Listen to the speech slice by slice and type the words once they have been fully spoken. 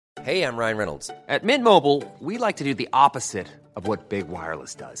Hey, I'm Ryan Reynolds. At Mint Mobile, we like to do the opposite of what Big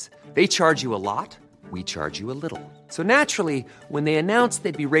Wireless does. They charge you a lot, we charge you a little. So naturally, when they announced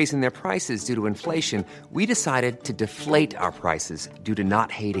they'd be raising their prices due to inflation, we decided to deflate our prices due to not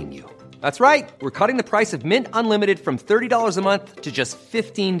hating you. That's right. We're cutting the price of Mint Unlimited from $30 a month to just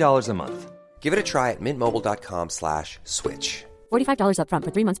 $15 a month. Give it a try at mintmobile.com/switch. $45 up front for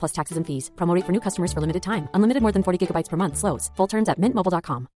 3 months plus taxes and fees. Promo rate for new customers for limited time. Unlimited more than 40 gigabytes per month. Slows full terms at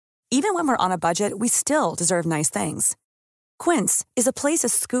mintmobile.com. Even when we're on a budget, we still deserve nice things. Quince is a place to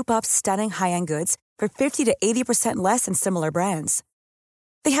scoop up stunning high-end goods for 50 to 80% less than similar brands.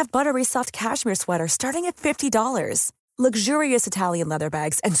 They have buttery soft cashmere sweaters starting at $50, luxurious Italian leather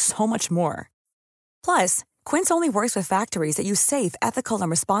bags, and so much more. Plus, Quince only works with factories that use safe, ethical, and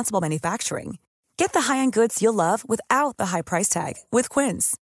responsible manufacturing. Get the high-end goods you'll love without the high price tag with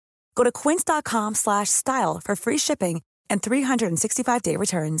Quince. Go to quince.com/style for free shipping and 365-day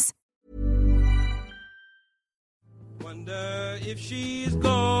returns. Wonder if she's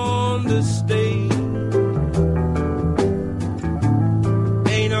gone to stay.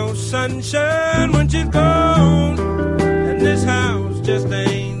 Ain't no sunshine when she's gone, and this house just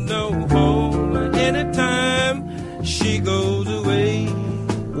ain't no home anytime she goes away.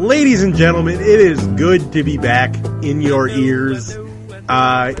 Ladies and gentlemen, it is good to be back in your ears.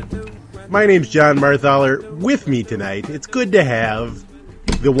 My name's John Marthaler. With me tonight, it's good to have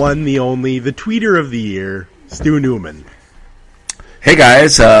the one, the only, the tweeter of the year, Stu Newman. Hey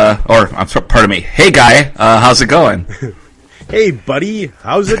guys, pardon me. Hey guy, how's it going? Hey buddy,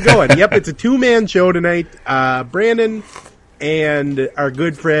 how's it going? Yep, it's a two-man show tonight. Brandon and our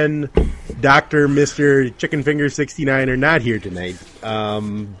good friend, Dr. Mr. Chicken Finger 69 are not here tonight.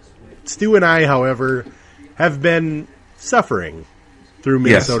 Stu and I, however, have been suffering through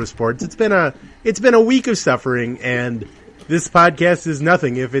Minnesota sports. It's been a week of suffering, and this podcast is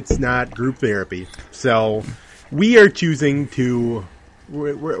nothing if it's not group therapy. So we are choosing to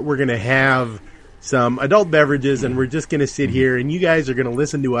we're going to have some adult beverages, and we're just going to sit here, and you guys are going to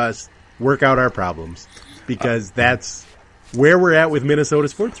listen to us work out our problems, because that's where we're at with Minnesota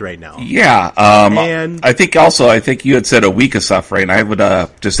sports right now. Yeah, and I think you had said a week of suffering. I would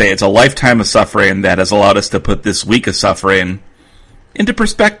just say it's a lifetime of suffering that has allowed us to put this week of suffering into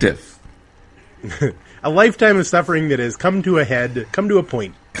perspective. A lifetime of suffering that has come to a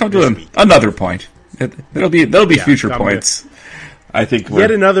point. Another point. There'll be future points. I think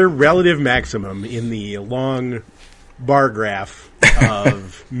yet another relative maximum in the long bar graph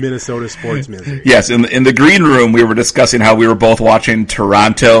of Minnesota sports misery. Yes, in the green room, we were discussing how we were both watching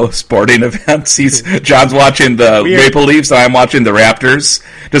Toronto sporting events. John's watching the Maple Leafs, and I'm watching the Raptors,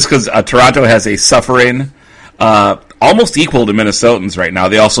 just because Toronto has a suffering almost equal to Minnesotans right now.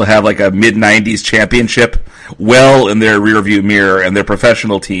 They also have like a mid-'90s championship well in their rearview mirror, and their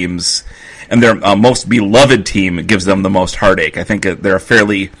professional teams and their most beloved team gives them the most heartache. I think they're a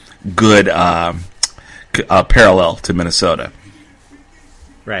fairly good parallel to Minnesota.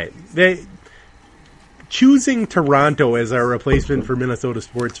 Right. Choosing Toronto as our replacement for Minnesota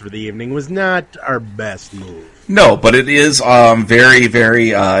sports for the evening was not our best move. No, but it is very, very,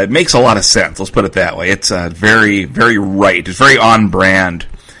 it makes a lot of sense. Let's put it that way. It's very, very right. It's very on brand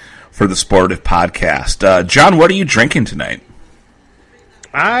for the Sportive podcast. John, what are you drinking tonight?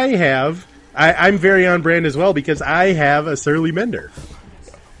 I'm very on brand as well, because I have a Surly Bender.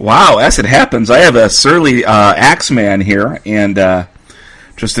 Wow, as it happens, I have a Surly Axeman here, and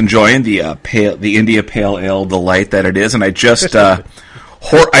just enjoying the India Pale Ale delight that it is, and I just I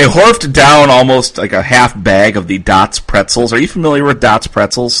horfed down almost like a half bag of the Dots pretzels. Are you familiar with Dots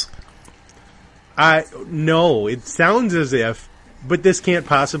pretzels? No, it sounds as if, but this can't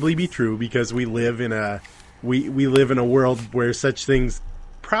possibly be true, because we live in a world where such things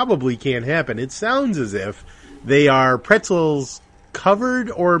probably can't happen. It sounds as if they are pretzels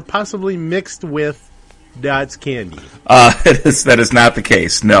covered or possibly mixed with Dots candy. That is not the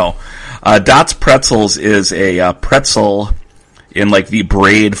case, no. Dots Pretzels is a pretzel in like the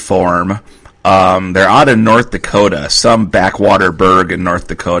braid form. They're out in North Dakota, some backwater burg in North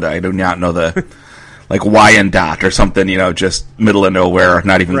Dakota. I do not know the like Wyandotte or something, just middle of nowhere,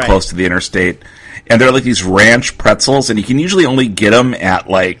 not even close to the interstate. And they're like these ranch pretzels, and you can usually only get them at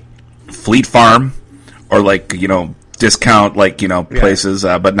like Fleet Farm or like, discount places,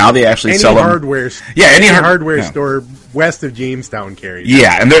 but now they actually sell them. Any hardware store west of Jamestown carries.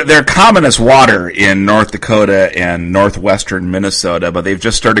 Yeah, and they're common as water in North Dakota and northwestern Minnesota, but they've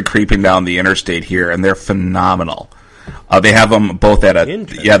just started creeping down the interstate here, and they're phenomenal. They have them both at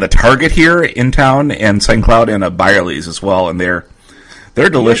the Target here in town, and St. Cloud, and a Byerly's as well, and they're They're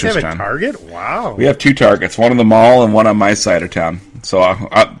delicious, you guys have John. a Target? Wow. We have 2 Targets, one in the mall and one on my side of town. So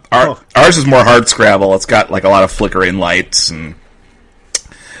ours is more hard scrabble. It's got like a lot of flickering lights and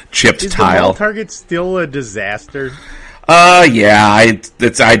chipped Is tile. the mall Target still a disaster? Yeah,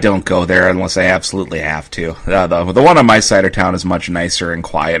 I don't go there unless I absolutely have to. The one on my side of town is much nicer and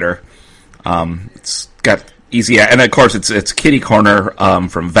quieter. It's got easy, and of course it's kitty corner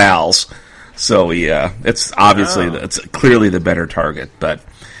from Val's. So yeah, it's obviously it's clearly the better Target. But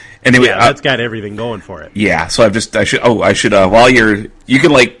anyway, that's got everything going for it. Yeah, so I should while you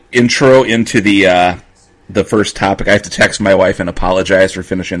can like intro into the first topic. I have to text my wife and apologize for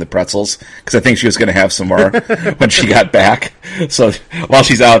finishing the pretzels because I think she was going to have some more when she got back. So while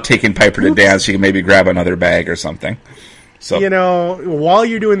she's out taking Piper to dance, she can maybe grab another bag or something. So while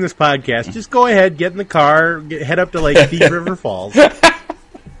you're doing this podcast, just go ahead, get in the car, head up to like Thief River Falls.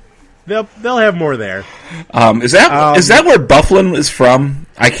 They'll have more there. Is that where Bufflin is from?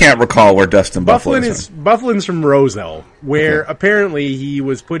 I can't recall where Dustin Bufflin is from. Bufflin's from Roseau, where apparently he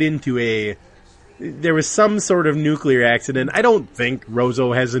was put into there was some sort of nuclear accident. I don't think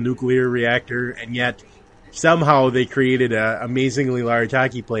Roseau has a nuclear reactor, and yet somehow they created an amazingly large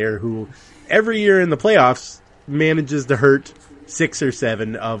hockey player who every year in the playoffs manages to hurt 6 or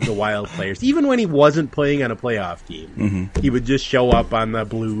 7 of the Wild players. Even when he wasn't playing on a playoff team, he would just show up on the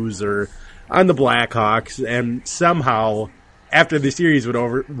Blues or on the Blackhawks, and somehow after the series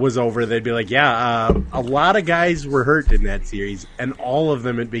was over, they'd be like, a lot of guys were hurt in that series, and all of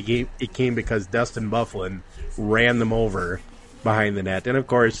them it came because Dustin Bufflin ran them over behind the net. And of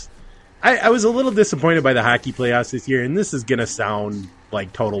course, I was a little disappointed by the hockey playoffs this year, and this is going to sound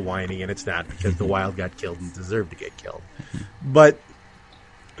like total whining, and it's not, because the Wild got killed and deserved to get killed. But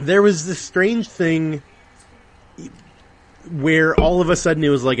there was this strange thing where all of a sudden it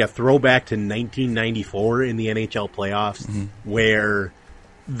was like a throwback to 1994 in the NHL playoffs, where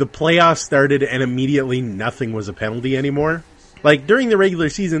the playoffs started and immediately nothing was a penalty anymore. Like, during the regular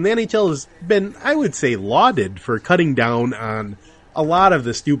season, the NHL has been, I would say, lauded for cutting down on a lot of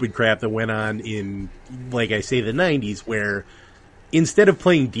the stupid crap that went on in, like I say, the 90s, where instead of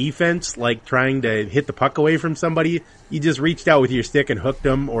playing defense, like trying to hit the puck away from somebody, you just reached out with your stick and hooked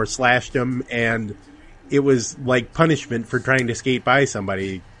them or slashed them, and it was like punishment for trying to skate by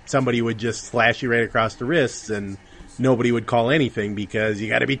somebody. Somebody would just slash you right across the wrists, and nobody would call anything because you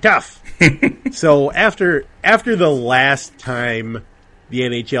got to be tough. So after the last time the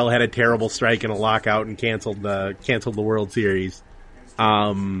NHL had a terrible strike and a lockout and canceled the World Series,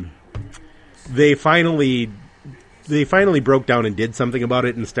 they finally broke down and did something about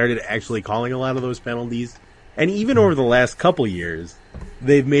it and started actually calling a lot of those penalties. And even over the last couple years,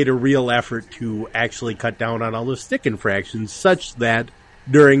 they've made a real effort to actually cut down on all those stick infractions, such that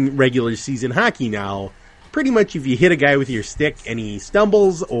during regular season hockey now, pretty much if you hit a guy with your stick and he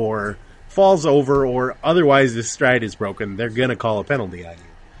stumbles or falls over or otherwise his stride is broken, they're going to call a penalty on you.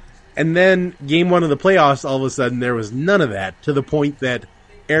 And then game 1 of the playoffs, all of a sudden there was none of that, to the point that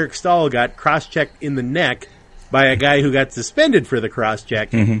Eric Stahl got cross-checked in the neck by a guy who got suspended for the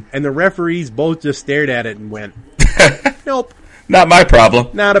cross-check, and the referees both just stared at it and went, nope. Not my problem.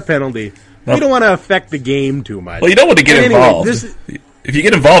 Not a penalty. Nope. We don't want to affect the game too much. Well, you don't want to get involved. If you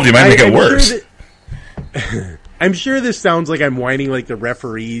get involved, you might make it worse. I'm sure this sounds like I'm whining like the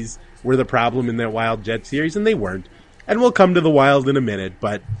referees were the problem in that Wild Jet series, and they weren't. And we'll come to the Wild in a minute,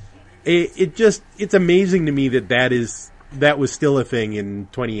 but it's amazing to me that was still a thing in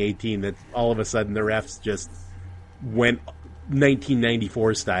 2018, that all of a sudden the refs just went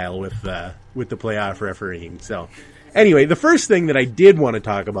 1994 style with the playoff refereeing. So anyway, the first thing that I did want to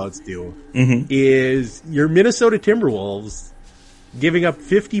talk about, Stu, is your Minnesota Timberwolves giving up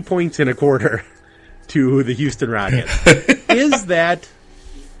 50 points in a quarter to the Houston Rockets. Is that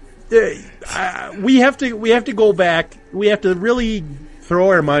we have to go back. We have to really throw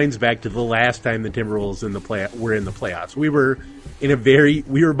our minds back to the last time the Timberwolves were in the playoffs. We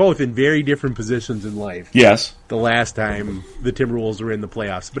were both in very different positions in life. Yes. The last time the Timberwolves were in the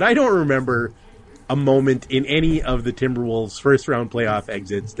playoffs. But I don't remember a moment in any of the Timberwolves' first-round playoff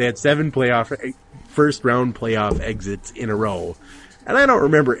exits. They had 7 first-round playoff exits in a row. And I don't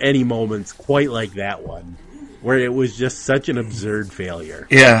remember any moments quite like that one, where it was just such an absurd failure.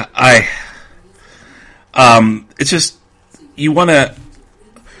 Yeah, it's just, you want to,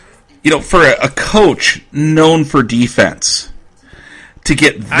 for a coach known for defense, to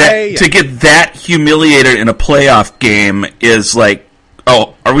get that humiliated in a playoff game is like,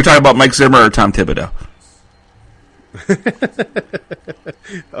 oh, are we talking about Mike Zimmer or Tom Thibodeau?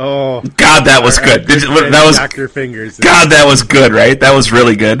 Oh, God, that was good. That was Dr. Fingers. God, that was good, right? That was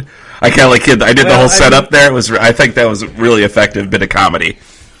really good. I kind of I did the whole setup there. I think that was a really effective bit of comedy.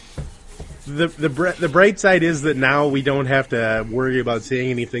 The bright side is that now we don't have to worry about saying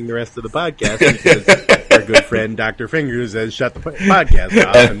anything the rest of the podcast because our good friend Dr. Fingers has shut the podcast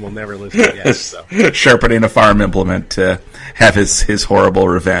off and will never listen again. So. Sharpening a farm implement to have his horrible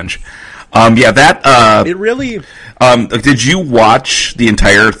revenge. That it really. Did you watch the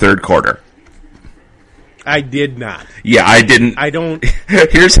entire third quarter? I did not. Yeah, I didn't. I don't.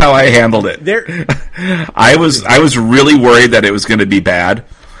 Here's how I handled it. I was really worried that it was going to be bad.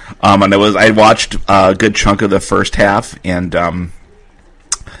 And I watched a good chunk of the first half, and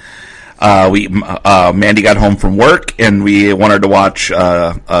Mandy got home from work, and we wanted to watch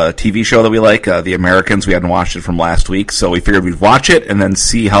a TV show that we like, The Americans. We hadn't watched it from last week, so we figured we'd watch it and then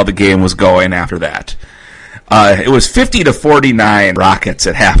see how the game was going after that. It was 50-49 Rockets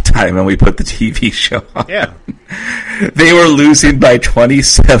at halftime, and we put the TV show on. Yeah. They were losing by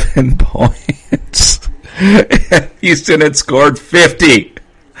 27 points. Houston had scored 50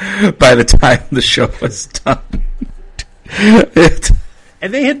 by the time the show was done.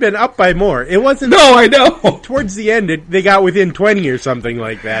 And they had been up by more. It wasn't... No, I know. Towards the end, they got within 20 or something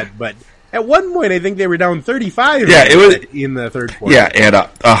like that, but... At one point, I think they were down 35 in the third quarter. Yeah, and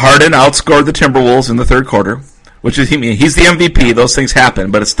Harden outscored the Timberwolves in the third quarter, which is he's the MVP. Those things happen,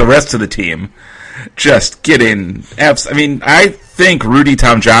 but it's the rest of the team just getting... I think Rudy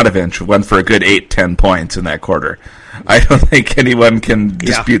Tomjanovich went for a good 8-10 points in that quarter. I don't think anyone can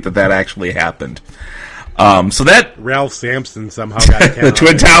dispute that actually happened. So that... Ralph Sampson somehow got 10. The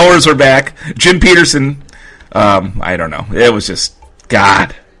Twin Towers were back. Jim Peterson, I don't know. It was just...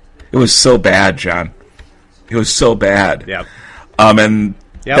 God... It was so bad, John. It was so bad. Yep. And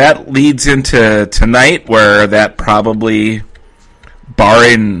that leads into tonight, where that probably,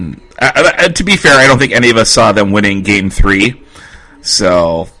 barring... to be fair, I don't think any of us saw them winning Game 3.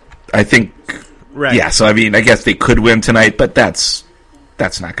 So, I think... Right. Yeah, so I guess they could win tonight, but that's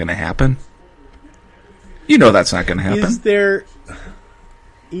not going to happen. You know that's not going to happen. Is there...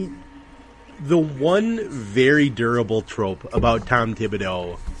 The one very durable trope about Tom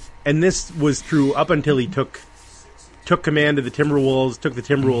Thibodeau... And this was true up until he took command of the Timberwolves, took the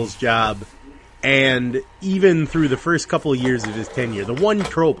Timberwolves job, and even through the first couple of years of his tenure, the one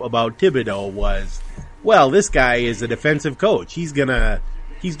trope about Thibodeau was, well, this guy is a defensive coach. He's gonna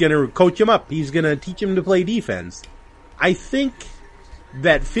coach him up. He's gonna teach him to play defense. I think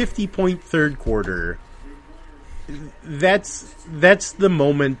that 50-point third quarter, that's the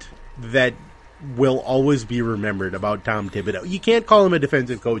moment that will always be remembered about Tom Thibodeau. You can't call him a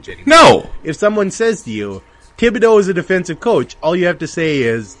defensive coach anymore. No! If someone says to you, Thibodeau is a defensive coach, all you have to say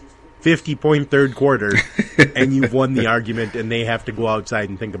is 50-point third quarter, and you've won the argument, and they have to go outside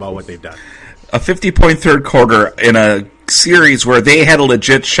and think about what they've done. A 50-point third quarter in a series where they had a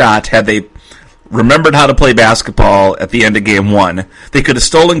legit shot had they remembered how to play basketball at the end of Game 1. They could have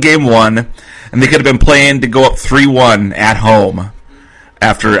stolen Game 1, and they could have been playing to go up 3-1 at home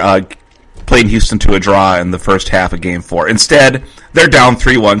after playing Houston to a draw in the first half of Game 4. Instead, they're down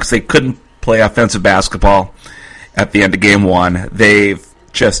 3-1 because they couldn't play offensive basketball at the end of Game 1. They've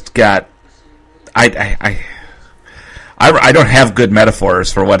just got... I don't have good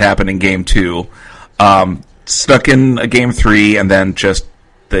metaphors for what happened in Game 2. Stuck in a Game 3, and then just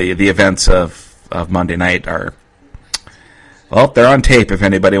the events of Monday night are... Well, they're on tape if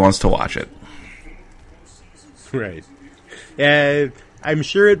anybody wants to watch it. Right. I'm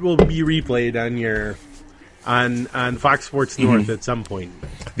sure it will be replayed on Fox Sports North at some point.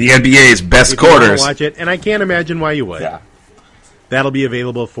 The NBA's best quarters. Watch it, and I can't imagine why you would. Yeah. That'll be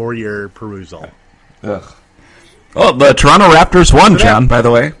available for your perusal. Ugh. Oh, the Toronto Raptors won, John, by the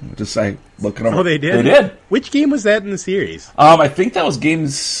way. I looking over. Oh, they did? They did. Which game was that in the series? I think that was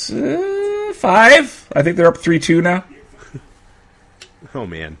games 5. I think they're up 3-2 now. Oh,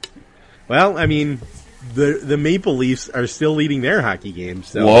 man. Well, the Maple Leafs are still leading their hockey games.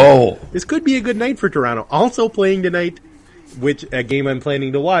 So whoa. This could be a good night for Toronto. Also playing tonight, which a game I'm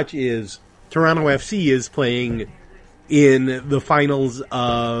planning to watch, is Toronto FC is playing in the finals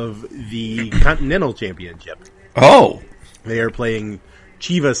of the Continental Championship. Oh. They are playing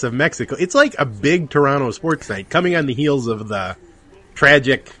Chivas of Mexico. It's like a big Toronto sports night, coming on the heels of the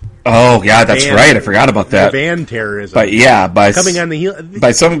tragic... Oh, yeah, that's right. I forgot about that. Van terrorism. But yeah, coming on the heel.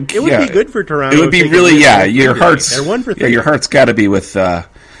 By some, it would be good for Toronto. It would be really, your heart's, they're 1 for 3. Your heart's got to be with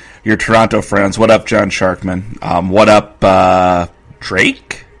your Toronto friends. What up, John Sharkman? What up,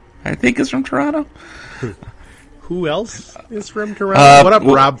 Drake? I think is from Toronto. who else is from Toronto? What up,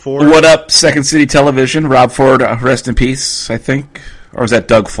 Rob Ford? What up, Second City Television? Rob Ford, rest in peace, I think. Or was that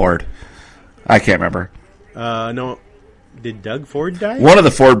Doug Ford? I can't remember. No. Did Doug Ford die? One of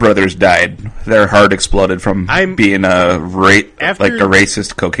the Ford brothers died. Their heart exploded from being a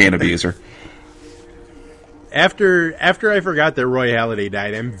racist cocaine abuser. After I forgot that Roy Halladay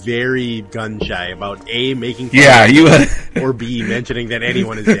died, I'm very gun shy about A, making fun or B, mentioning that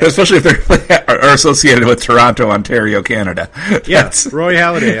anyone is dead. Especially if they are associated with Toronto, Ontario, Canada. Yes, Roy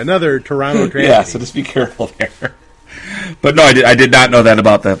Halladay, another Toronto tragedy. Yeah, so just be careful there. But no, I did not know that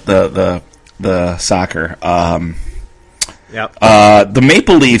about the soccer. Yep. The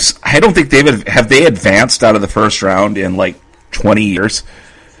Maple Leafs, I don't think have they advanced out of the first round in like 20 years.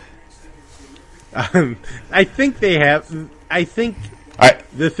 I think they have.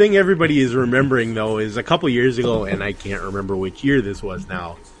 The thing everybody is remembering, though, is a couple years ago, and I can't remember which year this was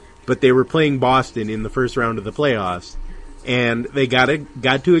now, but they were playing Boston in the first round of the playoffs, and they got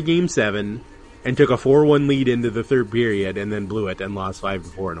to a Game 7 and took a 4-1 lead into the third period and then blew it and lost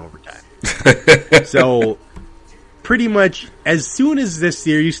 5-4 in overtime. So, pretty much, as soon as this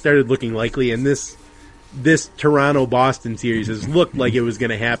series started looking likely, and this Toronto-Boston series has looked like it was going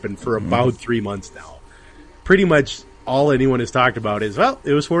to happen for about 3 months now. Pretty much all anyone has talked about is, well,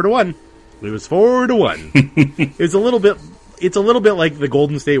 it was 4-1. It was 4-1. It's a little bit like the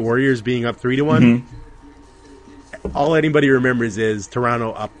Golden State Warriors being up 3-1. Mm-hmm. All anybody remembers is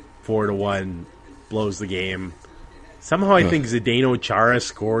Toronto up 4-1, blows the game. Somehow I think Zdeno Chara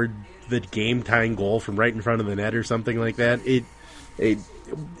scored the game-tying goal from right in front of the net or something like that.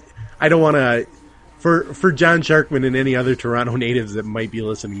 I don't want to... For John Sharkman and any other Toronto natives that might be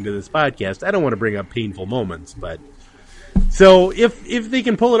listening to this podcast, I don't want to bring up painful moments, but so if they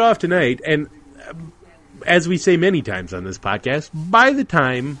can pull it off tonight, and as we say many times on this podcast, by the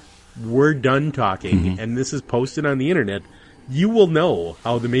time we're done talking and this is posted on the internet, you will know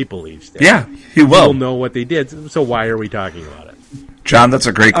how the Maple Leafs did. Yeah, you will. You'll know what they did. So why are we talking about it? John, that's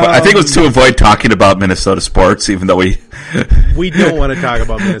a great question. I think it was to avoid talking about Minnesota sports, even though we don't want to talk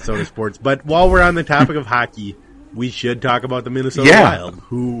about Minnesota sports. But while we're on the topic of hockey, we should talk about the Minnesota Wild,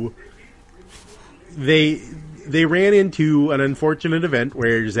 who they ran into an unfortunate event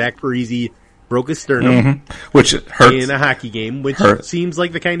where Zach Parise broke his sternum, which hurts in a hockey game, which seems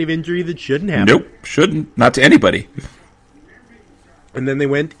like the kind of injury that shouldn't happen. Nope, shouldn't. Not to anybody. And then they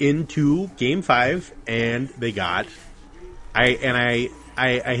went into Game 5, and they got... I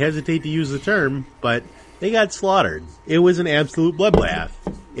hesitate to use the term, but they got slaughtered. It was an absolute bloodbath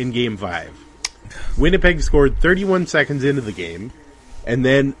in Game 5. Winnipeg scored 31 seconds into the game, and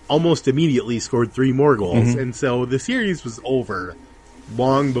then almost immediately scored 3 more goals. And so the series was over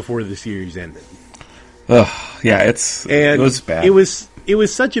long before the series ended. Yeah, it was bad. It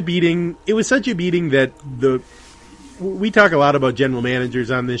was such a beating. It was such a beating that we talk a lot about general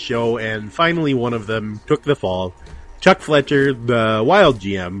managers on this show, and finally one of them took the fall. Chuck Fletcher, the Wild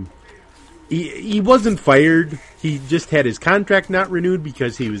GM, he wasn't fired. He just had his contract not renewed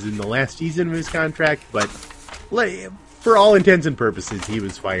because he was in the last season of his contract. But for all intents and purposes, he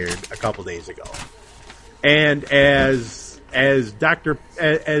was fired a couple days ago. And as Dr.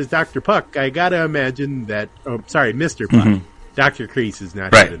 Puck, I gotta imagine that. Oh, sorry, Mr. Puck. Dr. Kreese is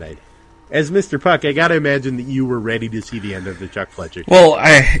not here tonight. As Mr. Puck, I gotta imagine that you were ready to see the end of the Chuck Fletcher. Well,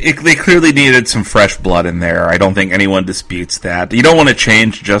 they clearly needed some fresh blood in there. I don't think anyone disputes that. You don't want to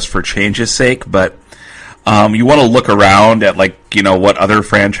change just for change's sake, but you want to look around at what other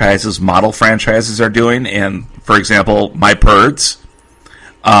model franchises are doing. And for example, my Birds,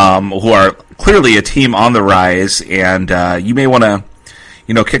 who are clearly a team on the rise, and you may want to,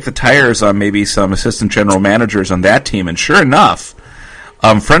 kick the tires on maybe some assistant general managers on that team. And sure enough.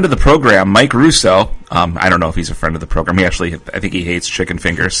 Friend of the program, Mike Russo, I don't know if he's a friend of the program. I think he hates chicken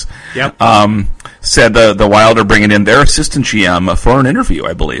fingers. Yep. Said the Wild are bringing in their assistant GM for an interview,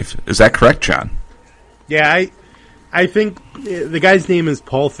 I believe. Is that correct, John? Yeah, I think the guy's name is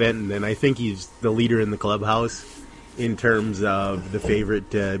Paul Fenton, and I think he's the leader in the clubhouse in terms of the favorite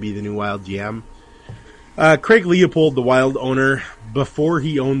to be the new Wild GM. Craig Leopold, the Wild owner, before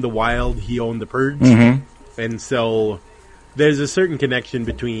he owned the Wild, he owned the Purge. And so... there's a certain connection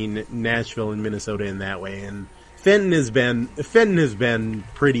between Nashville and Minnesota in that way, and Fenton has been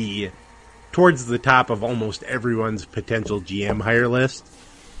pretty towards the top of almost everyone's potential GM hire list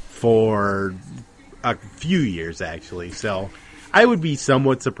for a few years, actually. So I would be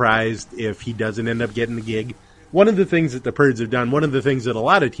somewhat surprised if he doesn't end up getting the gig. One of the things that the Purds have done, one of the things that a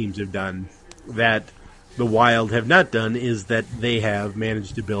lot of teams have done that the Wild have not done, is that they have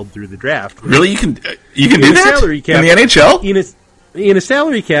managed to build through the draft. Really, you can do that salary cap in the NHL? in a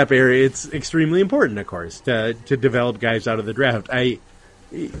salary cap era, it's extremely important, of course, to develop guys out of the draft.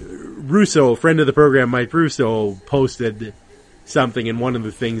 Russo, friend of the program, Mike Russo, posted something, and one of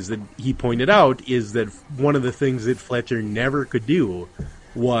the things that he pointed out is that one of the things that Fletcher never could do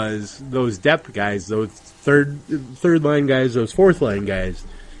was those depth guys, those third line guys, those fourth line guys.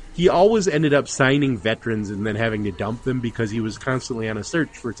 He always ended up signing veterans and then having to dump them because he was constantly on a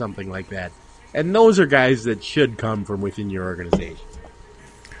search for something like that. And those are guys that should come from within your organization.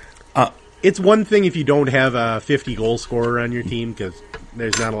 It's one thing if you don't have a 50-goal scorer on your team, because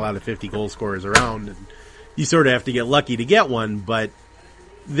there's not a lot of 50-goal scorers around, and you sort of have to get lucky to get one, but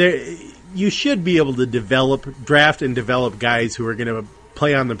you should be able to draft and develop guys who are going to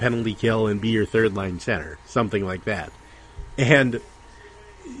play on the penalty kill and be your third-line center, something like that. And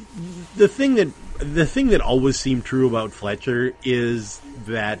the thing that always seemed true about Fletcher is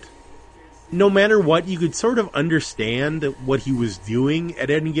that no matter what, you could sort of understand what he was doing at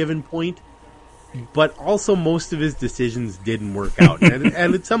any given point, but also most of his decisions didn't work out. and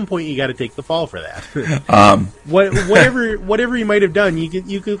at some point, you got to take the fall for that. Whatever he might have done, you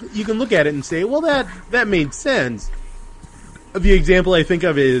can look at it and say, well, that made sense. The example I think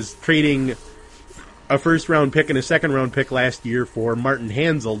of is trading a first-round pick and a second-round pick last year for Martin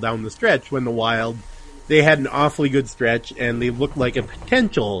Hanzal down the stretch when the Wild, they had an awfully good stretch and they looked like a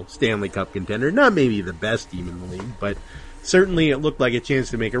potential Stanley Cup contender. Not maybe the best team in the league, but certainly it looked like a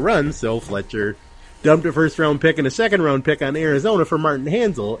chance to make a run, so Fletcher dumped a first-round pick and a second-round pick on Arizona for Martin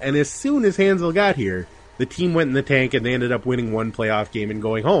Hanzal, and as soon as Hanzal got here, the team went in the tank and they ended up winning one playoff game and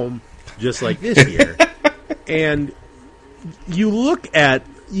going home, just like this year. And you look at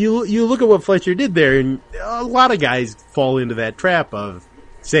what Fletcher did there, and a lot of guys fall into that trap of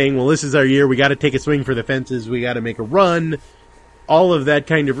saying, well, this is our year, we got to take a swing for the fences, we got to make a run, all of that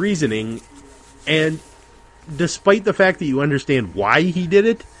kind of reasoning. And despite the fact that you understand why he did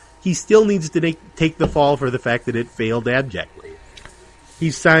it, he still needs to take the fall for the fact that it failed abjectly.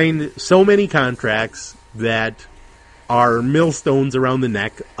 He's signed so many contracts that are millstones around the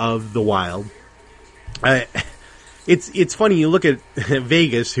neck of the Wild. It's funny, you look at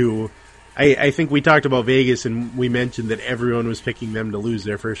Vegas, who I think we talked about Vegas and we mentioned that everyone was picking them to lose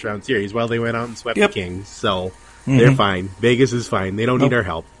their first round series. Well, they went out and swept the Kings, so they're fine. Vegas is fine. They don't need our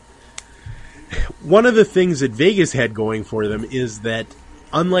help. One of the things that Vegas had going for them is that,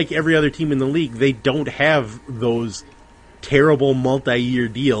 unlike every other team in the league, they don't have those terrible multi-year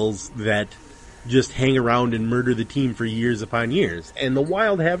deals that just hang around and murder the team for years upon years. And the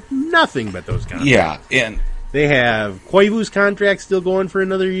Wild have nothing but those contracts. Yeah, and they have Koivu's contract still going for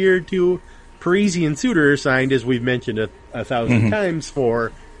another year or two. Parisi and Suter are signed, as we've mentioned a thousand times,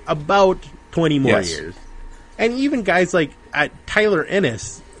 for about 20 more years. And even guys like Tyler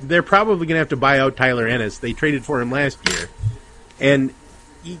Ennis, they're probably going to have to buy out Tyler Ennis. They traded for him last year. And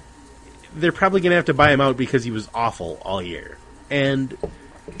they're probably going to have to buy him out because he was awful all year. And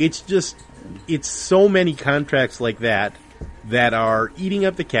it's so many contracts like that that are eating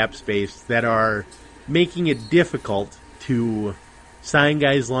up the cap space, that are making it difficult to sign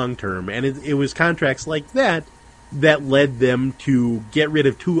guys long-term. And it was contracts like that led them to get rid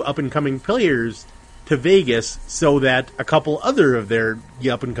of two up-and-coming players to Vegas so that a couple other of their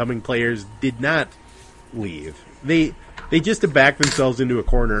up-and-coming players did not leave. They just backed themselves into a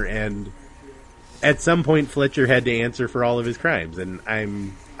corner, and at some point Fletcher had to answer for all of his crimes, and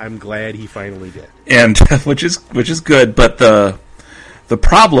I'm glad he finally did. And which is good, but the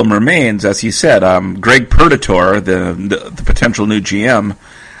problem remains, as you said, Greg Perditor, the potential new GM,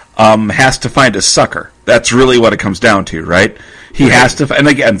 has to find a sucker. That's really what it comes down to, right? He has to, and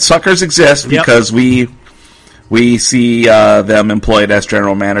again, suckers exist because we see them employed as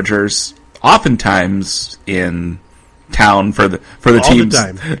general managers, oftentimes in town for the teams, the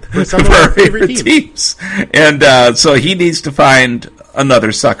time. For some of our favorite teams. And so he needs to find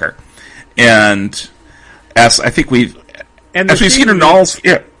another sucker. And as I think we've seen in all,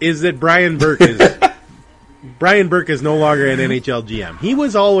 is that Brian Burke is no longer an NHL GM. He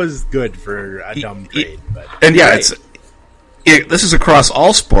was always good for a dumb trade. This is across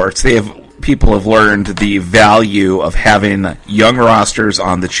all sports. People have learned the value of having young rosters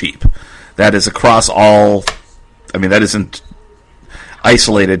on the cheap. That is across all. I mean, that isn't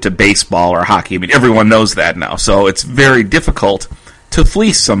isolated to baseball or hockey. I mean, everyone knows that now. So it's very difficult to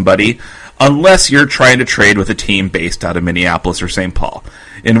fleece somebody unless you're trying to trade with a team based out of Minneapolis or St. Paul,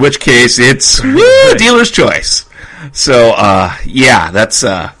 in which case it's dealer's choice. So, that's,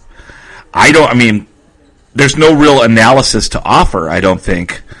 there's no real analysis to offer, I don't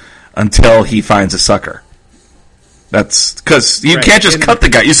think, until he finds a sucker. That's because you can't just cut the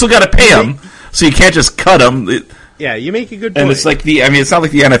guy. You still got to pay him, so you can't just cut him. Yeah, you make a good point. And it's like it's not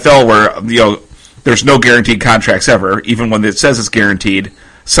like the NFL where, there's no guaranteed contracts ever. Even when it says it's guaranteed,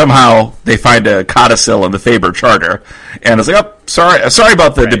 somehow they find a codicil in the Faber Charter. And it's like, sorry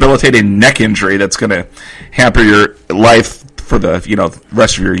about the debilitating neck injury that's going to hamper your life for the,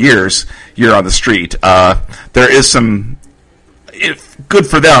 rest of your years. You're on the street. There is some, good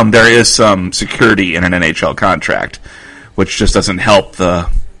for them, there is some security in an NHL contract, which just doesn't help the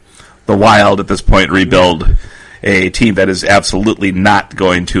Wild at this point rebuild a team that is absolutely not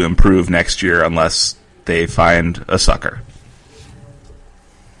going to improve next year unless they find a sucker.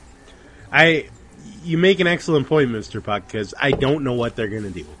 You make an excellent point, Mr. Puck, because I don't know what they're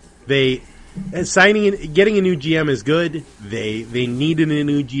going to do. Getting a new GM is good. They needed a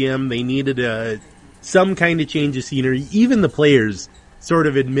new GM. They needed some kind of change of scenery. Even the players sort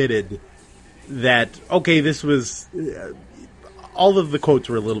of admitted that, okay, this was... all of the quotes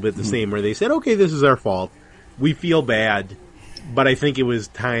were a little bit the same, where they said, okay, this is our fault. We feel bad, but I think it's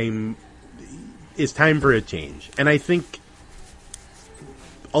time for a change. And I think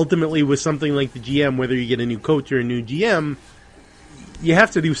ultimately with something like the GM, whether you get a new coach or a new GM, you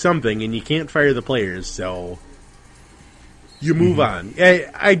have to do something, and you can't fire the players, so you move on.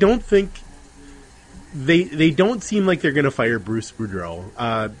 I don't think they don't seem like they're going to fire Bruce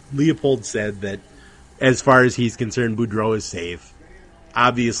Boudreau. Leopold said that as far as he's concerned, Boudreau is safe.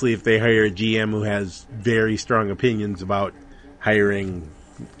 Obviously, if they hire a GM who has very strong opinions about hiring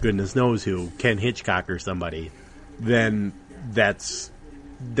goodness knows who, Ken Hitchcock or somebody, then that's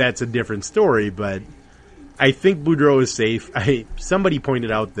a different story. But I think Boudreau is safe. Somebody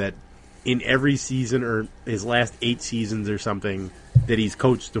pointed out that in every season, or his last 8 seasons or something, that he's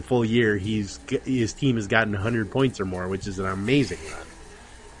coached a full year, his team has gotten 100 points or more, which is an amazing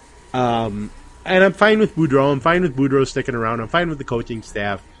run. And I'm fine with Boudreau. I'm fine with Boudreau sticking around. I'm fine with the coaching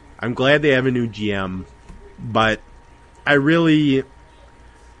staff. I'm glad they have a new GM. But I feel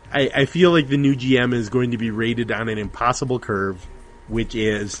like the new GM is going to be rated on an impossible curve, which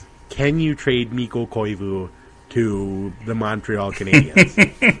is, can you trade Mikko Koivu to the Montreal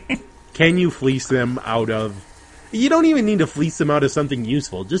Canadiens? Can you fleece them out of... You don't even need to fleece them out of something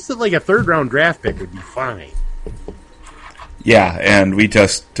useful. Just like a third-round draft pick would be fine. Yeah, and we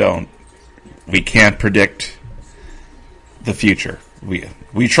just don't... We can't predict the future. We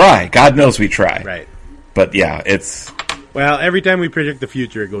try. God knows we try. Right. But yeah, it's... Well, every time we predict the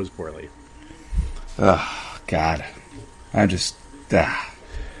future, it goes poorly. Oh, God. I'm just...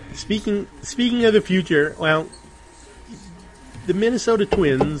 Speaking of the future, well, the Minnesota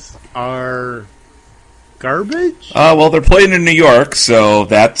Twins are garbage? Well, they're playing in New York, so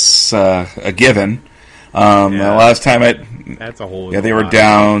that's a given. Last time that's a whole... Yeah, they were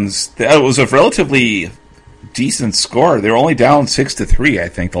down... It was a relatively decent score. They were only down 6-3, I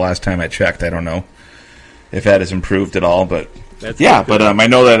think, the last time I checked. I don't know if that has improved at all, but... I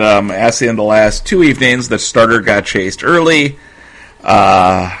know that at the end of the last 2 evenings, the starter got chased early.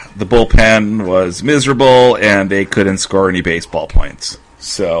 The bullpen was miserable, and they couldn't score any baseball points.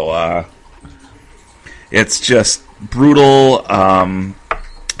 So, it's just brutal.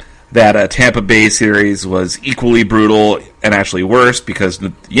 That Tampa Bay series was equally brutal and actually worse because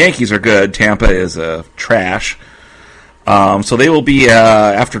the Yankees are good. Tampa is trash. So they will be,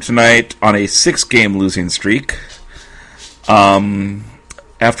 after tonight, on a 6-game losing streak.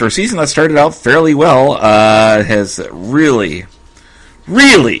 After a season that started out fairly well, has really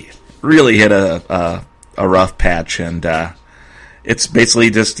hit a rough patch. And it's basically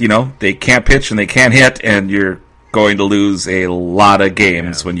just, they can't pitch and they can't hit, and you're going to lose a lot of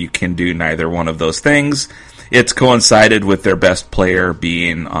games when you can do neither one of those things. It's coincided with their best player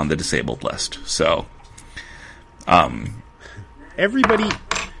being on the disabled list. So, everybody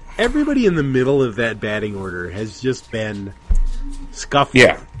in the middle of that batting order has just been scuffling.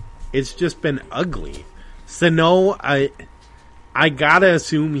 Yeah. It's just been ugly. Sano, I gotta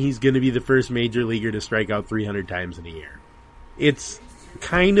assume he's going to be the first major leaguer to strike out 300 times in a year. It's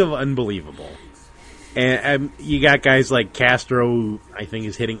kind of unbelievable. And you got guys like Castro, who I think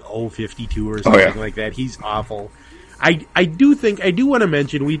is hitting 0.52 or something like that. He's awful. I do want to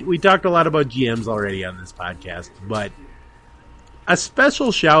mention, we talked a lot about GMs already on this podcast, but a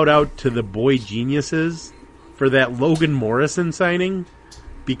special shout out to the boy geniuses for that Logan Morrison signing,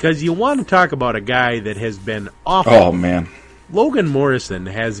 because you want to talk about a guy that has been awful. Oh, man. Logan Morrison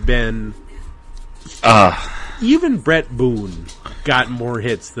has been... Even Brett Boone got more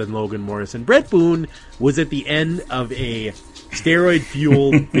hits than Logan Morrison. Brett Boone was at the end of a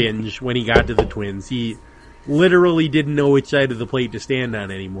steroid-fueled binge when he got to the Twins. He literally didn't know which side of the plate to stand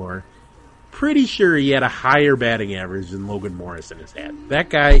on anymore. Pretty sure he had a higher batting average than Logan Morrison has had. That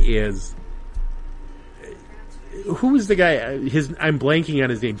guy is... who was the guy? I'm blanking on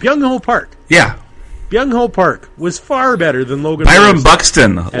his name. Byung-Ho Park. Yeah. Byung-Ho Park was far better than Logan Byron Morrison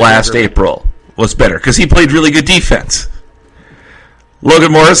Buxton last April was better because he played really good defense.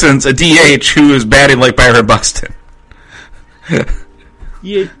 Logan Morrison's a DH who is batting like Byron Buxton.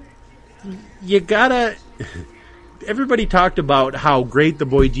 You gotta... Everybody talked about how great the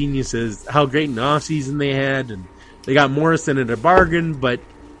Boy Genius is, how great an offseason they had, and they got Morrison at a bargain, but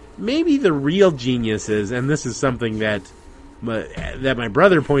maybe the real genius is, and this is something that my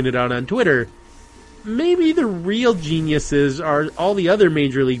brother pointed out on Twitter, maybe the real geniuses are all the other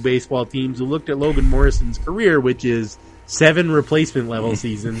Major League Baseball teams who looked at Logan Morrison's career, which is 7 replacement level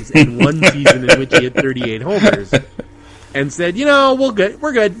seasons and 1 season in which he had 38 homers, and said, we're good.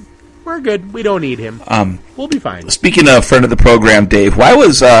 We're good. We don't need him. We'll be fine. Speaking of friend of the program, Dave, why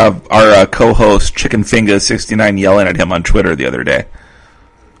was our co-host Chicken Fingers 69 yelling at him on Twitter the other day?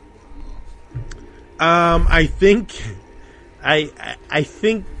 I think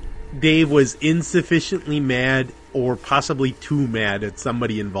Dave was insufficiently mad or possibly too mad at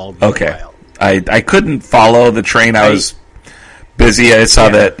somebody involved in the file. I couldn't follow the train. I was busy. I saw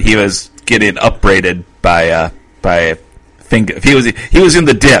that he was getting upbraided by Fingus. He was in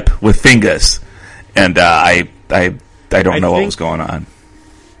the dip with Fingus, and I don't know what was going on.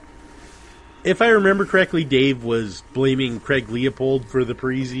 If I remember correctly, Dave was blaming Craig Leopold for the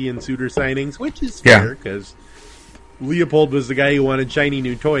Parisi and Suter signings, which is fair because Leopold was the guy who wanted shiny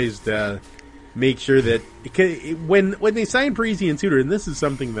new toys to make sure that when they signed Parisi and Suter, and this is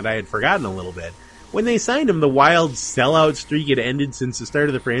something that I had forgotten a little bit, when they signed him, the wild sellout streak had ended since the start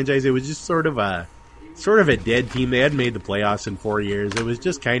of the franchise. It was just sort of a dead team. They hadn't made the playoffs in 4 years. It was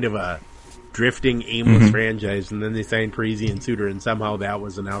just kind of a drifting, aimless franchise. And then they signed Parisi and Suter, and somehow that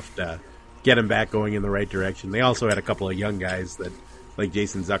was enough to get them back going in the right direction. They also had a couple of young guys like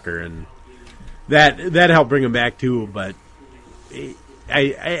Jason Zucker, and that helped bring them back too. But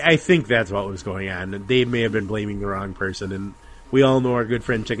I think that's what was going on. They may have been blaming the wrong person, and we all know our good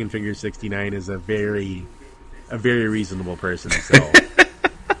friend Chicken Fingers 69 is a very reasonable person. So.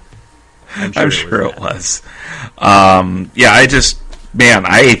 I'm sure it was. I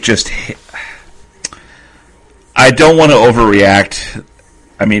don't want to overreact.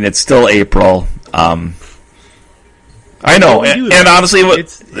 I mean, it's still April. I know, and honestly,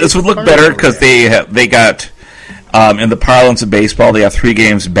 this would look better because they got, in the parlance of baseball, they have 3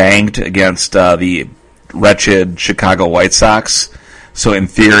 games banged against the wretched Chicago White Sox. So in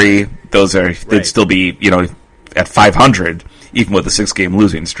theory, they'd still be, at 500, even with a 6-game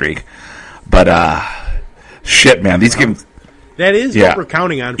losing streak. But, shit, man, these games... That is what we're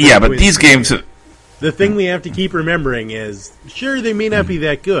counting on. Yeah, but these games... The thing we have to keep remembering is, sure, they may not be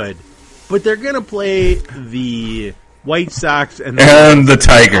that good, but they're going to play the White Sox and the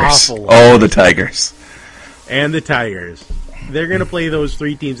Tigers. Oh, the Tigers. And the Tigers. They're going to play those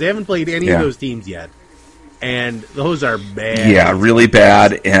 3 teams. They haven't played any of those teams yet. And those are bad. Yeah, really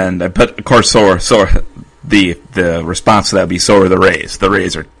bad. But, of course, so the response to that would be, so are the Rays. The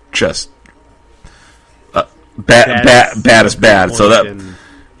Rays are just... bad is bad. So that,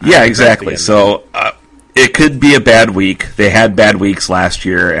 exactly. So it could be a bad week. They had bad weeks last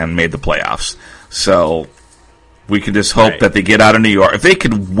year and made the playoffs. So we can just hope that they get out of New York. If they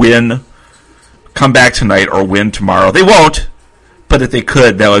could come back tonight or win tomorrow, they won't. But if they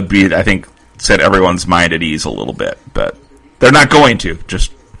could, that would be, I think, set everyone's mind at ease a little bit. But they're not going to.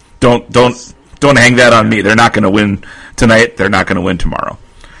 Just don't hang that on me. They're not going to win tonight. They're not going to win tomorrow.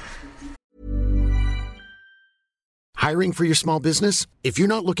 Hiring for your small business? If you're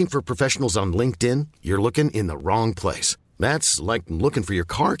not looking for professionals on LinkedIn, you're looking in the wrong place. That's like looking for your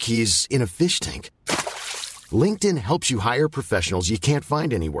car keys in a fish tank. LinkedIn helps you hire professionals you can't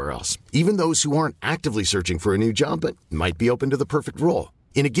find anywhere else, even those who aren't actively searching for a new job but might be open to the perfect role.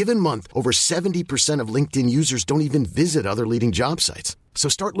 In a given month, over 70% of LinkedIn users don't even visit other leading job sites. So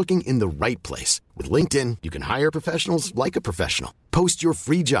start looking in the right place. With LinkedIn, you can hire professionals like a professional. Post your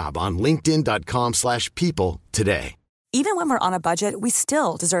free job on linkedin.com/people today. Even when we're on a budget, we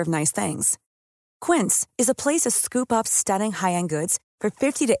still deserve nice things. Quince is a place to scoop up stunning high-end goods for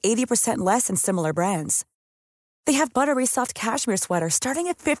 50 to 80% less than similar brands. They have buttery soft cashmere sweaters starting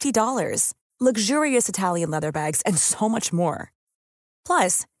at $50, luxurious Italian leather bags, and so much more.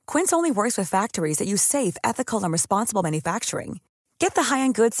 Plus, Quince only works with factories that use safe, ethical, and responsible manufacturing. Get the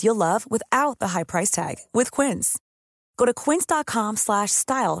high-end goods you'll love without the high price tag with Quince. Go to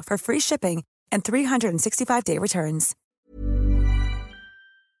quince.com/style for free shipping and 365-day returns.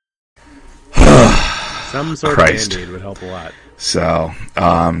 Some sort of Band-Aid would help a lot. So,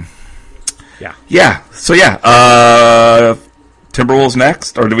 yeah. So, Timberwolves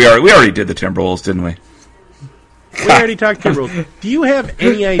next? Or did we already did the Timberwolves, didn't we? We already talked Timberwolves. Do you have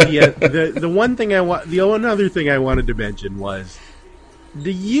any idea? The one thing the one other thing I wanted to mention was,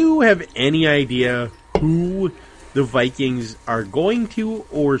 do you have any idea who the Vikings are going to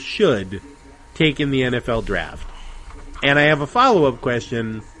or should take in the NFL draft? And I have a follow-up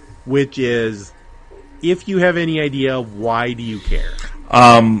question, which is, if you have any idea, why do you care?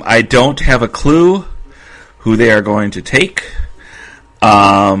 I don't have a clue who they are going to take.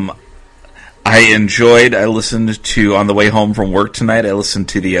 I listened to, on the way home from work tonight, I listened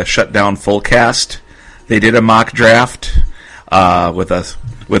to the Shutdown Fullcast. They did a mock draft with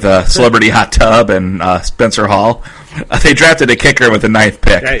a celebrity hot tub and Spencer Hall. They drafted a kicker with the 9th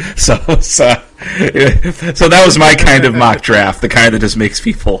pick. Right. So that was my kind of mock draft, the kind that just makes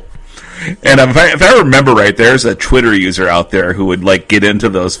people... And if I remember right, there's a Twitter user out there who would like get into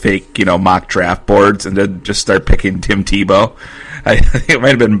those fake, mock draft boards and then just start picking Tim Tebow. I think it might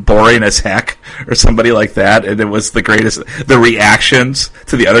have been Boring as Heck or somebody like that, and it was the greatest. The reactions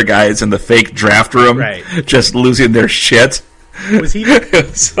to the other guys in the fake draft room, right, just losing their shit. Was he? It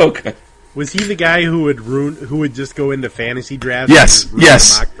was so good. Was he the guy who would just go into fantasy drafts? Yes, and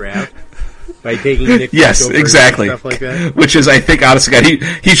yes. Mock draft by taking Nick yes, exactly. And stuff like that? Which is, I think, honestly, God,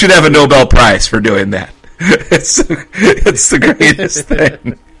 he should have a Nobel Prize for doing that. It's the greatest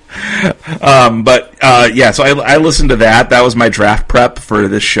thing. So I listened to that. That was my draft prep for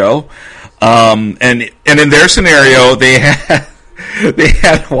this show. And in their scenario, they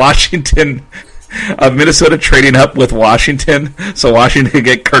had Washington, Minnesota trading up with Washington, so Washington could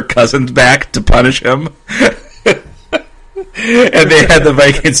get Kirk Cousins back to punish him. And they had the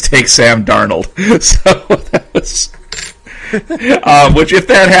Vikings take Sam Darnold. So that was... which, if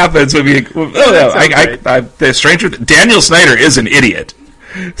that happens, would be... the stranger... Daniel Snyder is an idiot.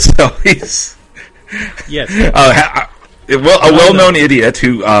 So he's... Yes. A well-known idiot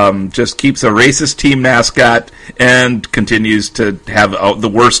who just keeps a racist team mascot and continues to have the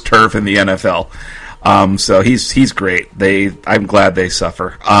worst turf in the NFL. So he's great. I'm glad they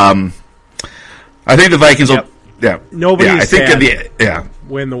suffer. I think the Vikings will... Yeah. Nobody's sad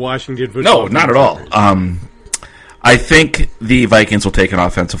when the Washington football... No, not at all. I think the Vikings will take an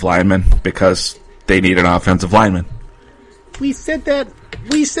offensive lineman because they need an offensive lineman. We said that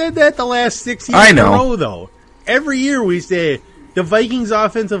the last 6 years I know. in a row, though. Every year we say the Vikings'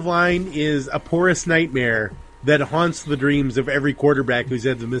 offensive line is a porous nightmare that haunts the dreams of every quarterback who's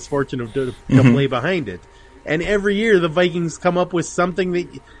had the misfortune of to play behind it. And every year the Vikings come up with something that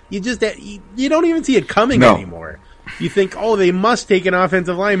you don't even see it coming anymore. You think, they must take an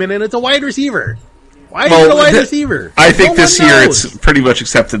offensive lineman, and it's a wide receiver. Why is it a wide receiver? I think this year it's pretty much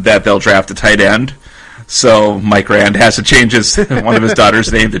accepted that they'll draft a tight end. So Mike Rand has to change one of his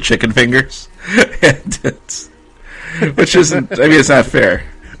daughter's name to Chicken Fingers, which isn't. I mean, it's not fair.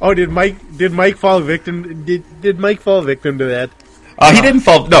 Oh, did Mike fall victim? Did Mike fall victim to that? He didn't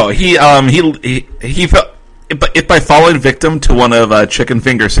fall. No, he fell. If by falling victim to one of Chicken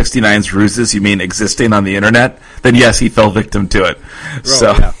Finger 69's ruses you mean existing on the internet, then yes, he fell victim to it.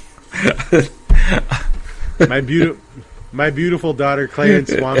 Yeah. My beautiful daughter Claire in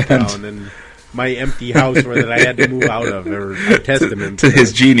Swamptown and my empty house that I had to move out of are a testament to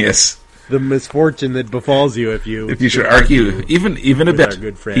his genius. The misfortune that befalls you if you should argue even a bit. Our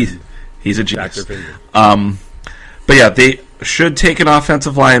good friend, he's a genius. Dr. Finger. But yeah, they should take an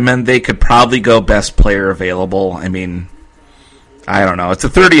offensive lineman. They could probably go best player available. I mean, I don't know. It's a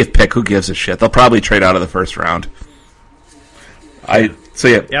 30th pick. Who gives a shit? They'll probably trade out of the first round. Yep,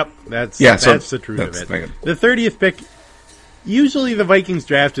 that's the truth of it. The 30th pick. Usually the Vikings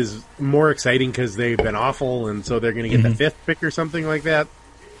draft is more exciting because they've been awful, and so they're going to get the 5th pick or something like that.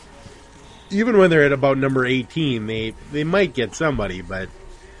 Even when they're at about number 18, they might get somebody, but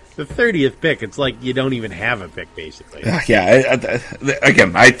the 30th pick, it's like you don't even have a pick, basically.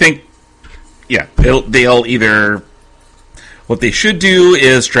 Again, I think, they'll either... What they should do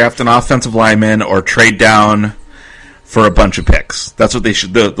is draft an offensive lineman or trade down for a bunch of picks. That's what they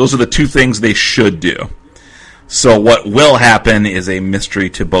should do. Those are the two things they should do. So what will happen is a mystery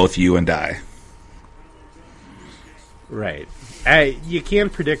to both you and I. Right. You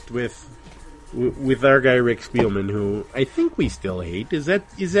can't predict with our guy Rick Spielman, who I think we still hate. Is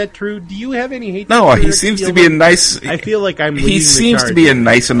that true? Do you have any hate? No, he seems to be a nice... I feel like I'm leading He seems the to be a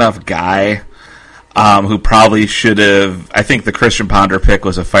nice enough guy who probably should have... I think the Christian Ponder pick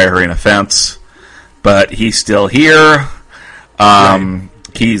was a firing offense, but he's still here. Right.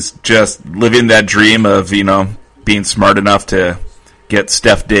 He's just living that dream of, being smart enough to get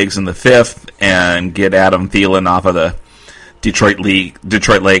Steph Diggs in the 5th and get Adam Thielen off of the Detroit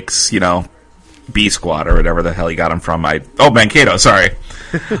Lakes, B squad or whatever the hell he got him from. Mankato, sorry.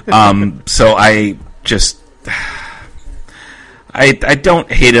 So I just, I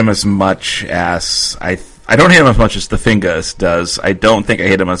don't hate him as much as I don't hate him as much as the Fingas does. I don't think I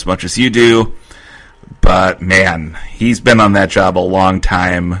hate him as much as you do. But man, he's been on that job a long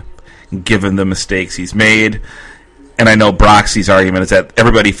time, given the mistakes he's made. And I know Broxy's argument is that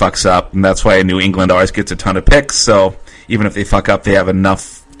everybody fucks up, and that's why New England always gets a ton of picks. So even if they fuck up, they have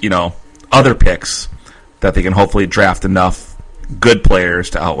enough, other picks that they can hopefully draft enough good players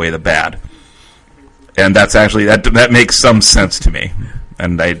to outweigh the bad. And that's actually that makes some sense to me,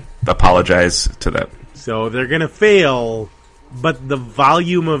 and I apologize to that. So they're going to fail, but the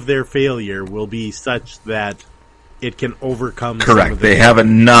volume of their failure will be such that it can overcome. Correct. They have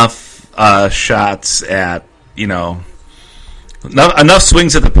enough shots at enough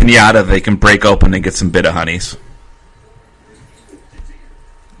swings at the pinata they can break open and get some bit of honeys.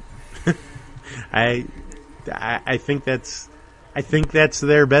 I think that's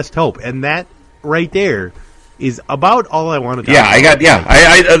their best hope, and that right there is about all I wanted to. Like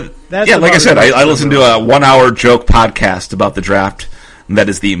I said, I listened to a 1-hour joke podcast about the draft, and that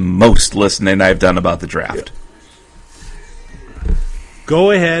is the most listening I've done about the draft.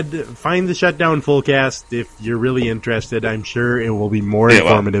 Go ahead, find the Shutdown Fullcast if you're really interested. I'm sure it will be more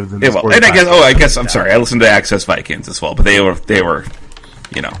informative than this. And I guess I'm sorry. I listened to Access Vikings as well, but they were,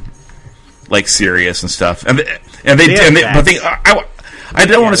 like serious and stuff, I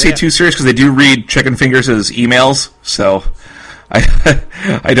don't want to say too serious because they do read Chicken Fingers' emails, so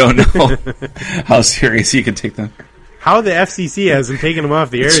I don't know how serious you can take them. How the FCC hasn't taken them off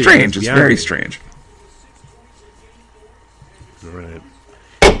the air? It's strange. It's very strange. All right.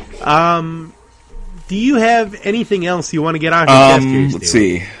 Do you have anything else you want to get off your chest here, let's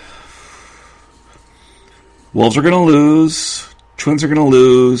see. Wolves are going to lose. Twins are going to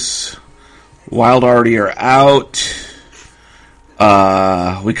lose. Wild already are out.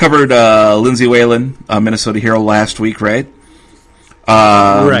 We covered Lindsay Whalen, Minnesota Hero, last week, right?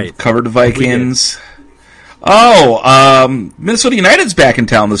 Right. Covered the Vikings. Minnesota United's back in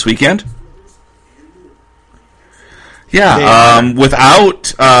town this weekend. Yeah, without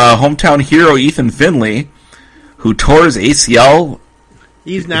hometown hero Ethan Finley, who tore his ACL.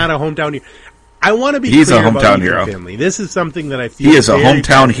 He's not a hometown hero. I want to be He's clear a hometown about hero. Ethan Finley. This is something that I feel he is a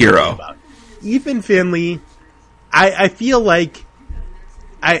hometown hero. About. Ethan Finley, I feel like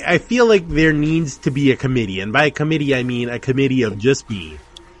there needs to be a committee, and by a committee I mean a committee of just me,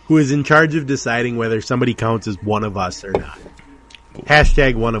 who is in charge of deciding whether somebody counts as one of us or not.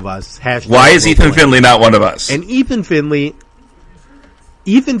 Hashtag one of us. Hashtag Why is Ethan Finley not one of us? And Ethan Finley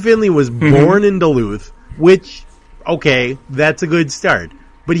was born in Duluth, which, okay, that's a good start.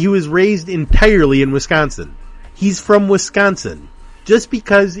 But he was raised entirely in Wisconsin. He's from Wisconsin. Just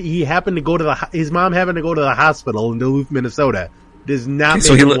because he happened to go to his mom happened to go to the hospital in Duluth, Minnesota, does not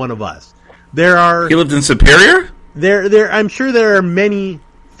make him one of us. He lived in Superior? I'm sure there are many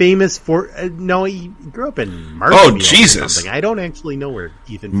famous he grew up in Marshfield. Oh, Jesus. I don't actually know where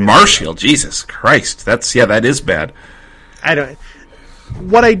Ethan Finley Marshfield, Jesus Christ. That is bad.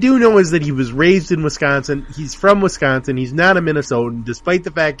 What I do know is that he was raised in Wisconsin. He's from Wisconsin. He's not a Minnesotan. Despite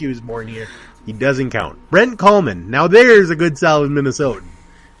the fact he was born here, he doesn't count. Brent Coleman. Now there's a good solid Minnesotan.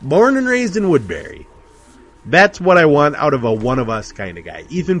 Born and raised in Woodbury. That's what I want out of a one of us kind of guy.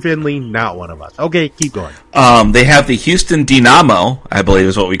 Ethan Finley, not one of us. Okay, keep going. They have the Houston Dynamo, I believe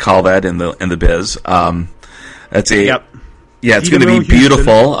is what we call that in the biz. That's a yep. Yeah, it's going to be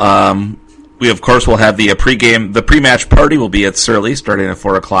beautiful. We of course will have the pre-match party will be at Surly starting at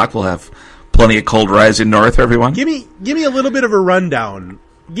 4:00. We'll have plenty of cold rising north, everyone. Give me a little bit of a rundown.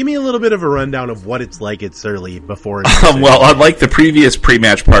 Give me a little bit of a rundown of what it's like at Surly before. Well, unlike the previous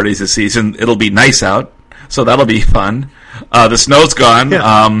pre-match parties this season, it'll be nice out, so that'll be fun. The snow's gone,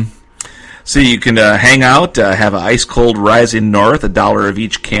 yeah. So you can hang out, have an ice cold rising north. $1 of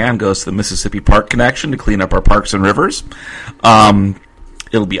each can goes to the Mississippi Park Connection to clean up our parks and rivers.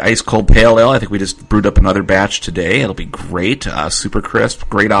 It'll be ice cold pale ale. I think we just brewed up another batch today. It'll be great, super crisp,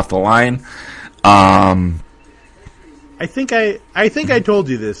 great off the line. I think I told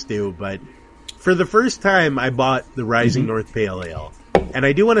you this, Stu, but for the first time I bought the Rising North Pale Ale, and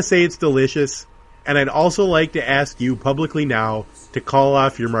I do want to say it's delicious. And I'd also like to ask you publicly now to call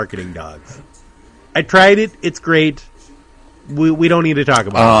off your marketing dogs. I tried it; it's great. We don't need to talk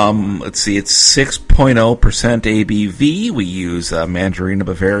about it. Let's see, it's 6.0% ABV. We use Mandarina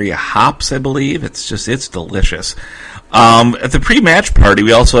Bavaria hops, I believe. It's delicious. At the pre-match party,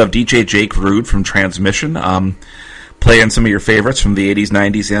 we also have DJ Jake Rude from Transmission, playing some of your favorites from the 80s,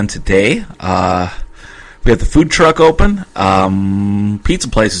 90s, and today. We have the food truck open. Pizza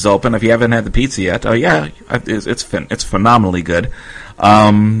place is open. If you haven't had the pizza yet, it's phenomenally good.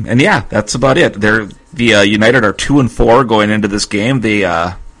 And yeah, that's about it. the United are 2-4 going into this game. They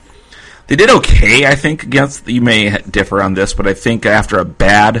did okay, I think, against. You may differ on this, but I think after a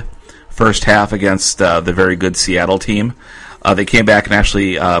bad first half against the very good Seattle team, they came back and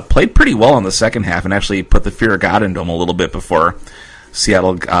actually played pretty well in the second half and actually put the fear of God into them a little bit before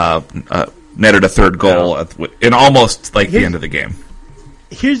Seattle netted a third goal in almost like the end of the game.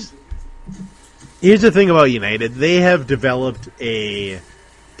 Here's the thing about United. They have developed a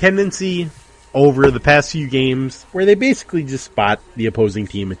tendency over the past few games where they basically just spot the opposing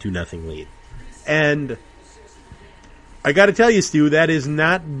team a 2-0 lead. And I got to tell you, Stu, that has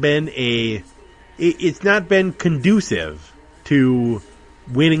not been it's not been conducive to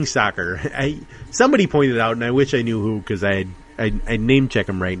winning soccer. Somebody pointed out, and I wish I knew who because I name check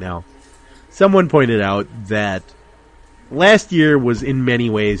him right now. Someone pointed out that last year was in many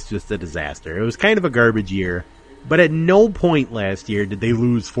ways just a disaster. It was kind of a garbage year, but at no point last year did they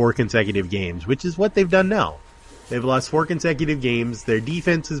lose 4 consecutive games, which is what they've done now. They've lost 4 consecutive games. Their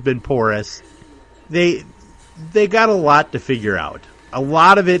defense has been porous. They got a lot to figure out. A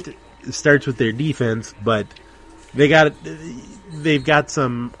lot of it starts with their defense, but they've got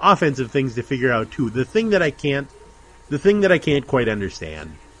some offensive things to figure out too. The thing that I can't quite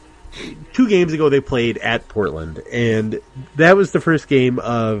understand. 2 games ago they played at Portland, and that was the first game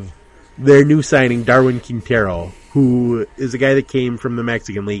of their new signing, Darwin Quintero, who is a guy that came from the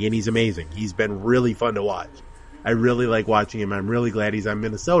Mexican League, and he's amazing. He's been really fun to watch. I really like watching him. I'm really glad he's on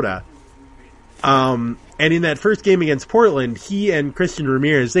Minnesota. And in that first game against Portland, he and Christian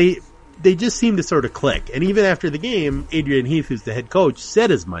Ramirez, they just seemed to sort of click. And even after the game, Adrian Heath, who's the head coach,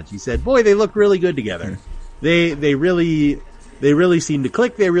 said as much. He said, boy, they look really good together. They really seem to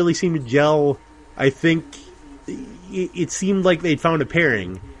click. They really seem to gel. I think it seemed like they'd found a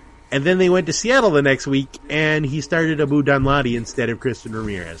pairing. And then they went to Seattle the next week, and he started Abu Danladi instead of Christian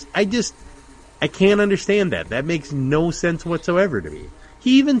Ramirez. I can't understand that. That makes no sense whatsoever to me.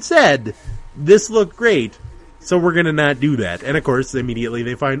 He even said, this looked great, so we're going to not do that. And, of course, immediately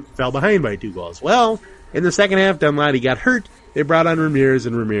they fell behind by 2 goals. Well, in the second half, Danladi got hurt. They brought on Ramirez,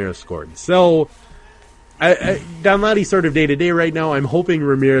 and Ramirez scored. So, Danladi's sort of day-to-day right now. I'm hoping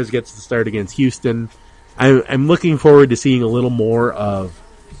Ramirez gets the start against Houston. I'm looking forward to seeing a little more of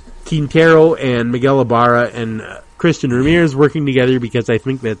Quintero and Miguel Ibarra and Christian Ramirez working together, because I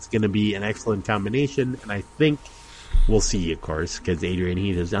think that's going to be an excellent combination. And I think we'll see, of course, because Adrian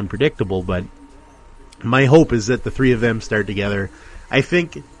Heath is unpredictable. But my hope is that the 3 of them start together. I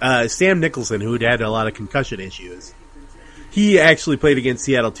think Sam Nicholson, who had a lot of concussion issues, he actually played against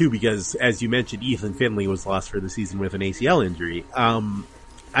Seattle too, because, as you mentioned, Ethan Finley was lost for the season with an ACL injury.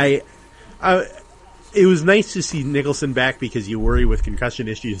 It was nice to see Nicholson back, because you worry with concussion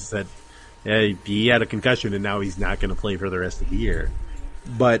issues that he had a concussion and now he's not going to play for the rest of the year.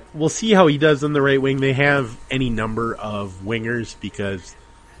 But we'll see how he does on the right wing. They have any number of wingers, because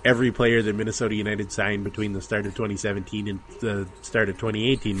every player that Minnesota United signed between the start of 2017 and the start of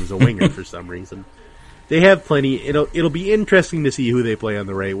 2018 was a winger for some reason. They have plenty. It'll be interesting to see who they play on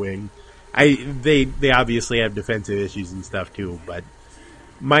the right wing. They obviously have defensive issues and stuff too, but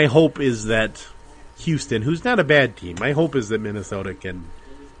my hope is that Houston, who's not a bad team, my hope is that Minnesota can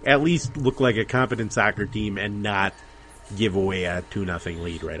at least look like a competent soccer team and not give away a 2-0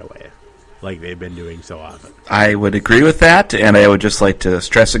 lead right away, like they've been doing so often. I would agree with that, and I would just like to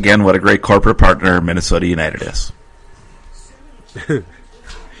stress again what a great corporate partner Minnesota United is.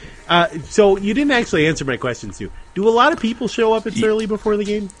 So you didn't actually answer my question, Sue. Do a lot of people show up at Surly before the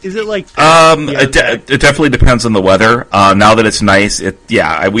game? Is it like... It definitely depends on the weather. Now that it's nice,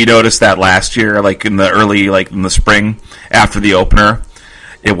 we noticed that last year, like in the spring after the opener,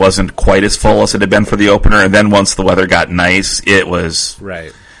 it wasn't quite as full as it had been for the opener. And then once the weather got nice, it was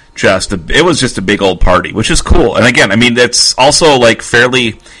just a big old party, which is cool. And again, I mean, it's also like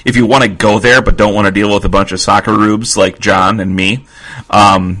fairly, if you want to go there but don't want to deal with a bunch of soccer rubes like John and me,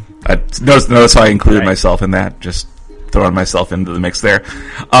 notice how I included myself in that, just throwing myself into the mix there.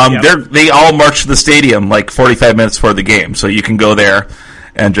 They all march to the stadium like 45 minutes before the game, so you can go there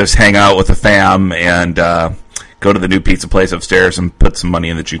and just hang out with the fam and go to the new pizza place upstairs and put some money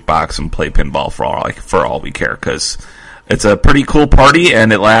in the jukebox and play pinball for all we care, because it's a pretty cool party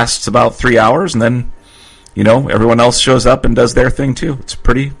and it lasts about 3 hours, and then everyone else shows up and does their thing too. It's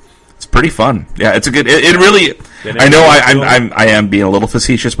pretty fun. Yeah, it's a good. It really. I know I am being a little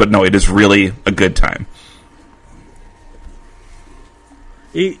facetious, but no, it is really a good time.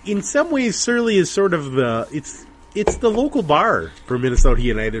 In some ways, Surly is sort of it's the local bar for Minnesota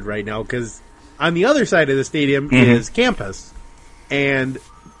United right now, because on the other side of the stadium is campus, and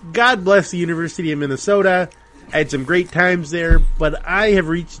God bless the University of Minnesota. I had some great times there, but I have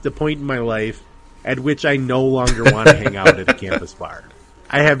reached a point in my life at which I no longer want to hang out at a campus bar.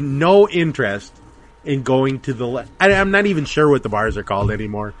 I have no interest in going to I'm not even sure what the bars are called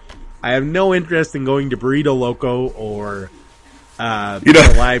anymore. I have no interest in going to Burrito Loco or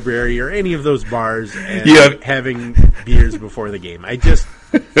the library or any of those bars and having beers before the game.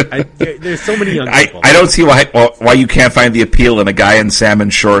 There's so many young people. I don't see why you can't find the appeal in a guy in salmon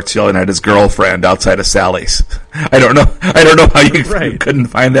shorts yelling at his girlfriend outside of Sally's. I don't know how you couldn't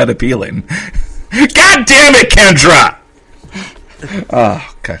find that appealing. God damn it, Kendra!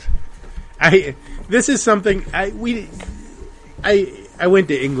 Oh God. This is something I went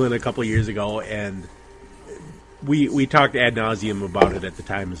to England a couple years ago, and we talked ad nauseum about it at the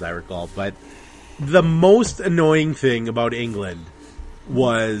time, as I recall. But the most annoying thing about England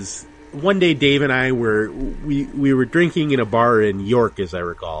was one day Dave and I were drinking in a bar in York, as I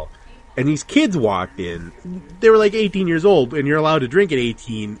recall, and these kids walked in. They were like 18 years old, and you're allowed to drink at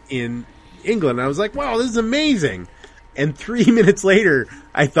 18 in England. And I was like, wow, this is amazing. And 3 minutes later,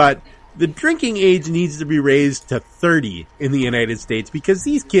 I thought, the drinking age needs to be raised to 30 in the United States because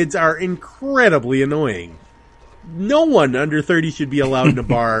these kids are incredibly annoying. No one under 30 should be allowed in a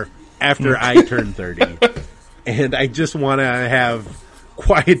bar after I turn 30. And I just want to have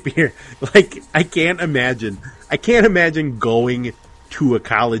quiet beer. Like, I can't imagine going to a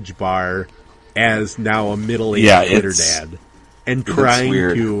college bar as now a middle-aged Twitter dad and trying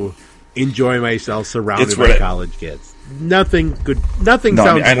to enjoy myself surrounded by college kids. Nothing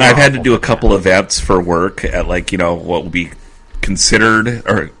sounds and I've had to do a couple events for work at what would be considered,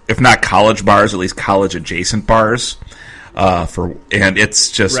 or if not college bars, at least college adjacent bars. And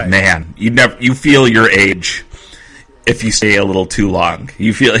it's just man, you feel your age if you stay a little too long.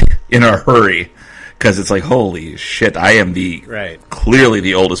 You feel in a hurry because it's like, holy shit, I am clearly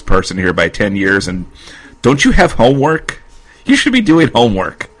the oldest person here by 10 years, and don't you have homework? You should be doing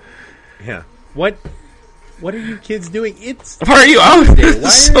homework. Yeah. What are you kids doing? Why are you out? Why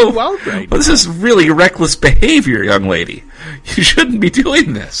are you out right now? This is really reckless behavior, young lady. You shouldn't be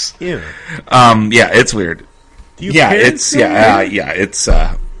doing this. Yeah. It's weird. Do you it's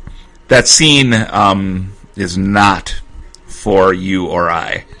that scene is not for you or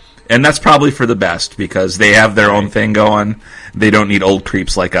I. And that's probably for the best because they have their own thing going. They don't need old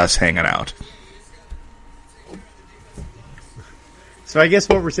creeps like us hanging out. So I guess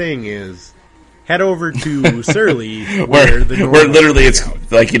what we're saying is head over to Surly, where literally it's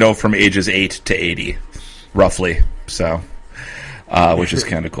from ages 8 to 80, roughly. So, which is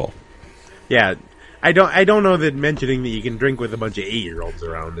kind of cool. Yeah, I don't know that mentioning that you can drink with a bunch of 8-year-olds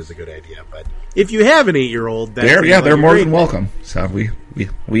around is a good idea. But if you have an 8-year-old, they're more than welcome. So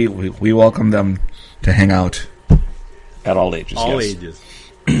we welcome them to hang out at all ages. All ages.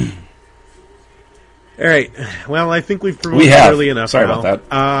 All right. Well, I think we've promoted early enough. Sorry about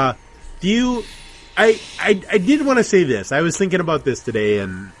that. I did want to say this. I was thinking about this today,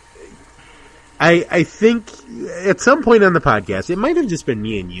 and I think at some point on the podcast, it might have just been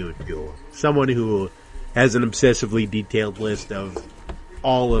me and you, too. Someone who has an obsessively detailed list of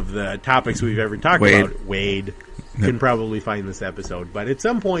all of the topics we've ever talked about. Wade can probably find this episode. But at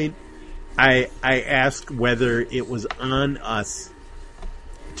some point, I asked whether it was on us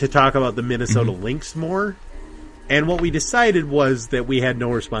to talk about the Minnesota Lynx more. And what we decided was that we had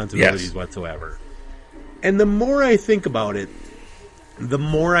no responsibilities whatsoever. And the more I think about it, the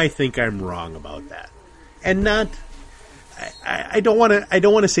more I think I'm wrong about that. And I don't want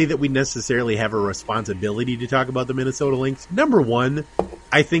to say that we necessarily have a responsibility to talk about the Minnesota Lynx. Number one,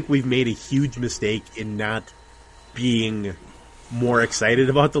 I think we've made a huge mistake in not being more excited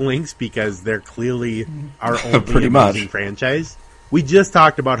about the Lynx because they're clearly our only amazing franchise. We just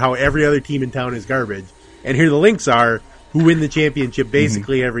talked about how every other team in town is garbage. And here the Lynx are, who win the championship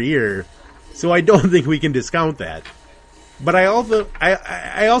basically every year. So I don't think we can discount that. But I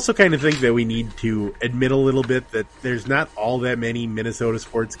also kind of think that we need to admit a little bit that there's not all that many Minnesota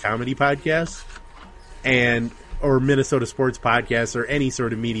sports comedy podcasts or Minnesota sports podcasts or any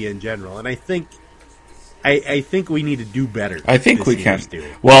sort of media in general. And I think we need to do better. I think we can.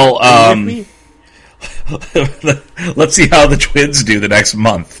 Well, let's see how the Twins do the next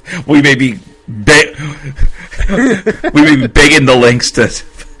month. We may be begging the Lynx to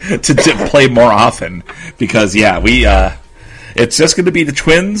play more often because it's just going to be the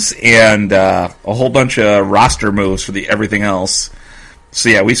Twins and a whole bunch of roster moves for everything else.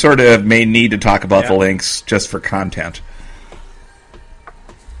 So we sort of may need to talk about the Lynx just for content.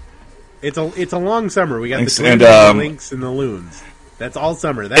 It's a long summer. We got the Twins, the Lynx, and the Loons. That's all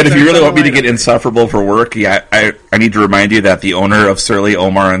summer. And if you really want me to get insufferable for work, I need to remind you that the owner of Surly,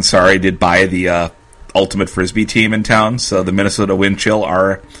 Omar Ansari, did buy the Ultimate Frisbee team in town. So the Minnesota Wind Chill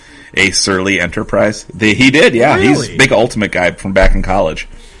are A Surly Enterprise. He did, yeah. Really? He's a big Ultimate guy from back in college.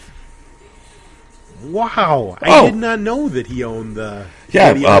 Wow. I did not know that he owned the...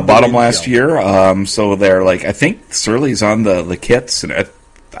 Yeah, bought them last year. So they're like, I think Surly's on the kits, and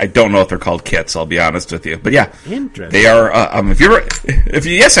I don't know if they're called kits, I'll be honest with you. But yeah, interesting. They are,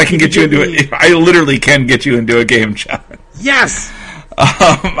 yes, I can get you into it. I literally can get you into a game, John. Yes!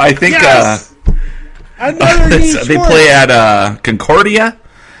 I think, yes! They play at Concordia,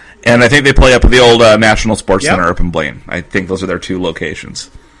 and I think they play up at the old National Sports Center up in Blaine. I think those are their 2 locations.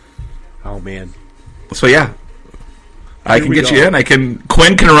 Oh, man. So yeah, I can get you in.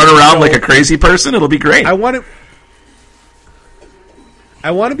 Quinn can run around like a crazy person. It'll be great. I want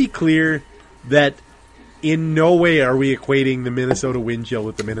to be clear that in no way are we equating the Minnesota Wind Chill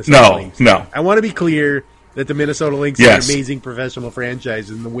with the Minnesota Lynx. No. I want to be clear that the Minnesota Lynx are an amazing professional franchise,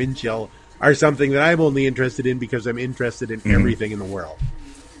 and the Wind Chill are something that I'm only interested in because I'm interested in everything in the world.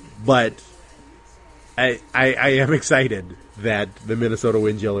 But I am excited that the Minnesota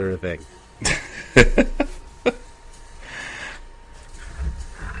Wind Chill are a thing.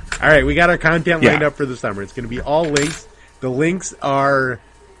 All right, we got our content lined up for the summer. It's going to be all Lynx. The Lynx are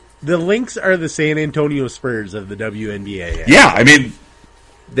the San Antonio Spurs of the WNBA. Yeah, I mean,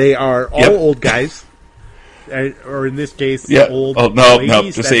 they are all old guys, or in this case, old. Oh no!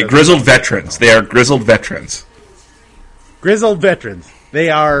 Just say grizzled veterans. They are grizzled veterans. Grizzled veterans. They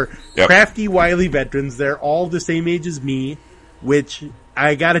are crafty, wily veterans. They're all the same age as me, which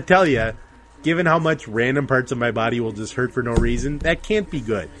I got to tell you, given how much random parts of my body will just hurt for no reason, that can't be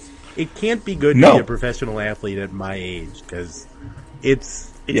good. It can't be good to be a professional athlete at my age, because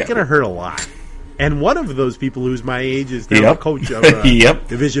it's going to hurt a lot. And one of those people who's my age is now a coach of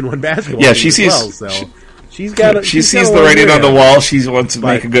Division I basketball. Yeah, she sees she's got. She sees the writing on the wall. She wants to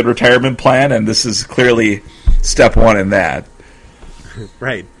make a good retirement plan, and this is clearly step one in that.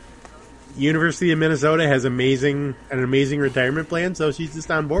 Right. University of Minnesota has an amazing retirement plan, so she's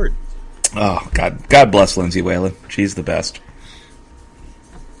just on board. Oh, God bless Lindsay Whalen. She's the best.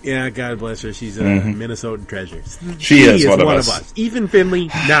 Yeah, God bless her. She's a Minnesotan treasure. She is one of us. Ethan Finley,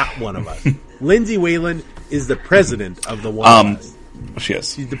 not one of us. Lindsay Whalen is the president of the one of us. She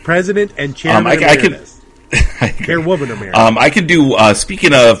is. She's the president and chairman emeritus. Chairwoman emeritus. I can do,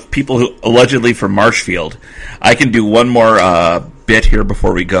 speaking of people who allegedly from Marshfield, I can do one more bit here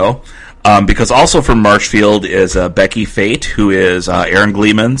before we go. Because also from Marshfield is Becky Fate, who is Aaron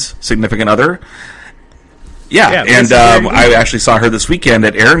Gleeman's significant other. Yeah, and I actually saw her this weekend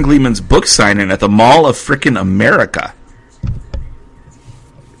at Aaron Gleeman's book signing at the Mall of Frickin' America.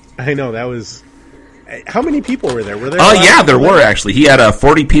 I know, that was... How many people were there? Were there? There were, actually. He had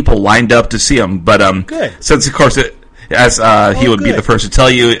 40 people lined up to see him, but since, of course, he would be the first to tell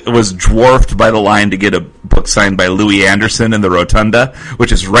you, it was dwarfed by the line to get a book signed by Louis Anderson in the Rotunda,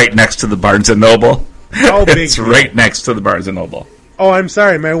 which is right next to the Barnes & Noble. How big? It's right next to the Barnes & Noble. Oh, I'm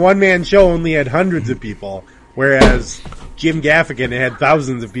sorry. My one-man show only had hundreds of people, whereas Jim Gaffigan had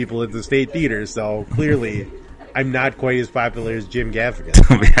thousands of people at the State Theater, so clearly I'm not quite as popular as Jim Gaffigan.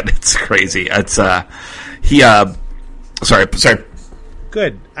 Man, it's crazy. It's, sorry.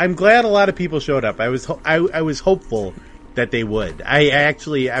 Good. I'm glad a lot of people showed up. I was hopeful that they would. I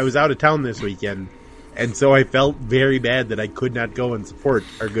was out of town this weekend, and so I felt very bad that I could not go and support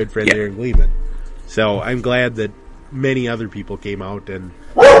our good friend Aaron Gleeman. So I'm glad that many other people came out, and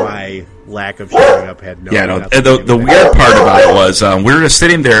my lack of showing up had no. Yeah, no. The weird part about it was we were just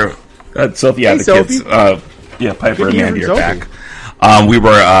sitting there. Sophie, the Sophie. kids. Piper and Mandy are back. We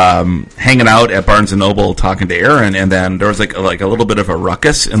were hanging out at Barnes & Noble talking to Aaron, and then there was like a little bit of a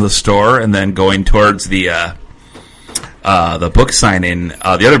ruckus in the store, and then going towards the book signing,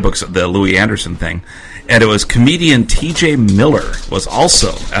 the other books, the Louis Anderson thing, and it was comedian T.J. Miller was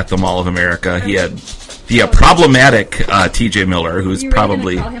also at the Mall of America. He had the problematic T.J. Miller, who's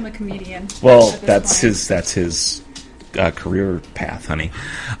probably call him a comedian. Well, that's his career path, honey.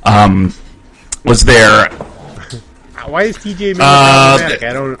 Was there. Why is T.J. Miller problematic?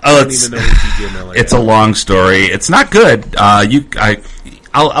 I don't even know who T.J. Miller is. It's a long story. It's not good. I'd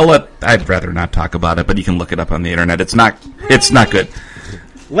rather not talk about it, but you can look it up on the internet. It's not good.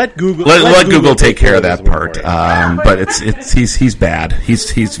 Let Google take care of that part. But he's bad.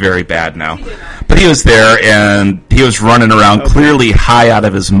 He's very bad now. But he was there, and he was running around clearly high out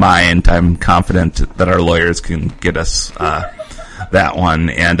of his mind. I'm confident that our lawyers can get us that one.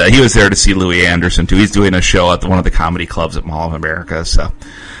 And he was there to see Louis Anderson too. He's doing a show at one of the comedy clubs at Mall of America. So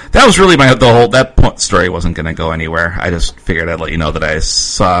that was really that story wasn't going to go anywhere. I just figured I'd let you know that I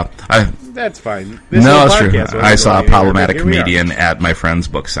saw. That's fine. That's true. I saw a problematic comedian at my friend's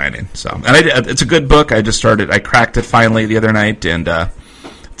book signing. So, and it's a good book. I cracked it finally the other night, and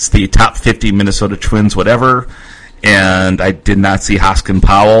It's the top 50 Minnesota Twins, whatever. And I did not see Hoskin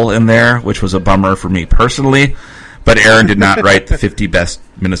Powell in there, which was a bummer for me personally. But Aaron did not write the 50 best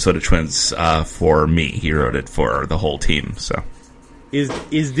Minnesota Twins for me. He wrote it for the whole team. So is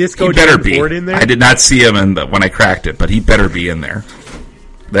Disco Danforth in there? I did not see him when I cracked it, but he better be in there.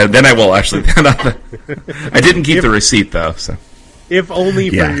 Then I will actually. I didn't keep the receipt though. So if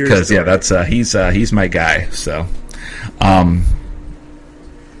only for your because that's he's my guy. So.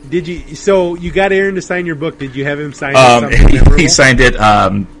 Did you? So you got Aaron to sign your book. Did you have him sign it? He signed it.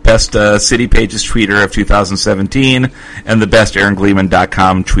 Best City Pages tweeter of 2017 and the best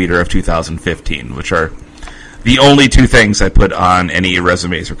AaronGleeman.com tweeter of 2015, which are the only two things I put on any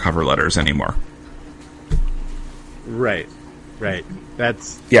resumes or cover letters anymore. Right.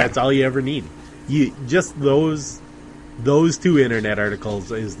 That's all you ever need. You just those two internet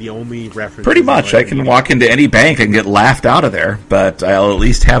articles is the only reference. Pretty much. I can walk into any bank and get laughed out of there, but I'll at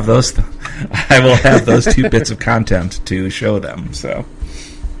least have those. I will have those two bits of content to show them. So,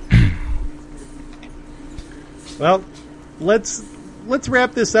 well, let's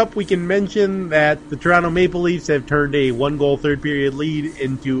wrap this up. We can mention that the Toronto Maple Leafs have turned a 1-goal third period lead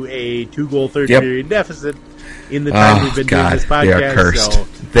into a 2-goal third period deficit in the time we've been doing this podcast. They are cursed. So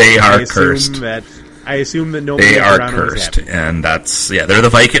they are cursed. I assume that nobody they are Toronto cursed, and that's they're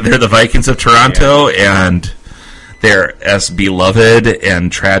the Vikings of Toronto, and they're as beloved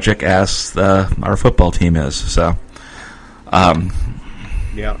and tragic as our football team is. So,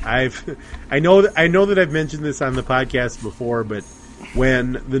 yeah, I know that I've mentioned this on the podcast before, but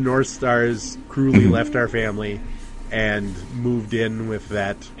when the North Stars cruelly left our family and moved in with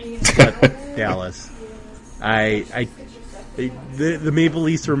that Dallas, The Maple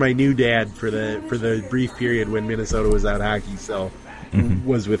Leafs were my new dad for the brief period when Minnesota was out hockey,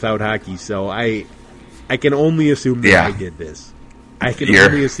 was without hockey. So I can only assume that I did this. I can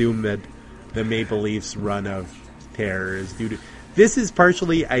only assume that the Maple Leafs' run of terror is due to. This is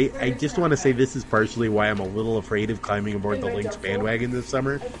partially. I just want to say this is partially why I'm a little afraid of climbing aboard the Lynx bandwagon this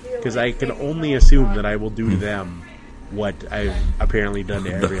summer, because I can only assume that I will do to them what I've apparently done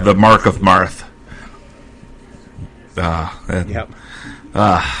to every other. The mark of Marth. Yep.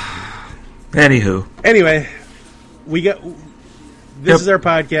 Anywho. Anyway, this is our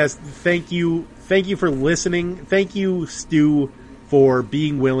podcast. Thank you for listening. Thank you, Stu, for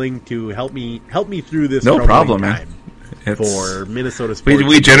being willing to help me through this. No problem, time man. For Minnesota sports.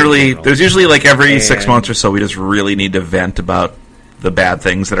 We generally there's usually like every 6 months or so we just really need to vent about the bad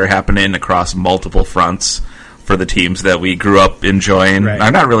things that are happening across multiple fronts for the teams that we grew up enjoying. Right.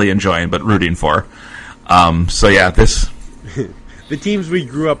 I'm not really enjoying, but rooting for. This the teams we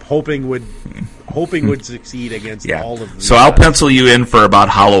grew up hoping would succeed against all of them. So I'll pencil you in for about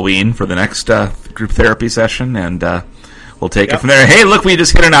Halloween for the next group therapy session, and we'll take it from there. Hey, look, we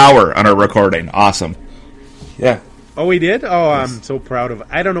just hit an hour on our recording. Awesome. Yeah. Oh, we did? Oh, I'm so proud of.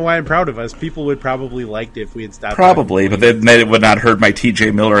 I don't know why I'm proud of us. People would probably liked it if we had stopped. Probably, but then it would not hurt my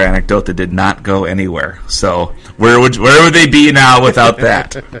T.J. Miller anecdote that did not go anywhere. So where would they be now without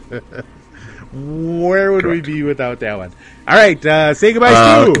that? Where would we be without that one? All right, say goodbye,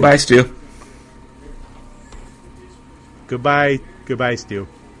 Stu. Goodbye, Stu. Goodbye, Stu.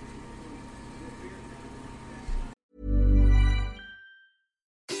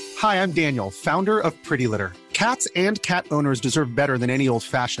 Hi, I'm Daniel, founder of Pretty Litter. Cats and cat owners deserve better than any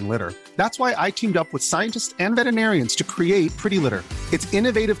old-fashioned litter. That's why I teamed up with scientists and veterinarians to create Pretty Litter. Its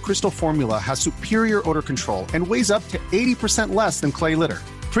innovative crystal formula has superior odor control and weighs up to 80% less than clay litter.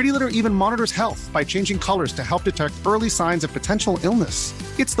 Pretty Litter even monitors health by changing colors to help detect early signs of potential illness.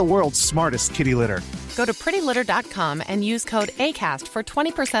 It's the world's smartest kitty litter. Go to prettylitter.com and use code ACAST for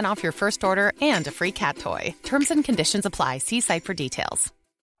 20% off your first order and a free cat toy. Terms and conditions apply. See site for details.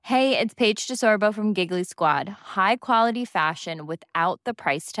 Hey, it's Paige DeSorbo from Giggly Squad. High quality fashion without the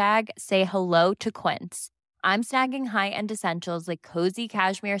price tag. Say hello to Quince. I'm snagging high-end essentials like cozy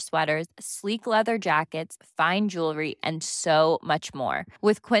cashmere sweaters, sleek leather jackets, fine jewelry, and so much more.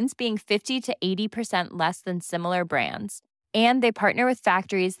 With Quince being 50 to 80% less than similar brands. And they partner with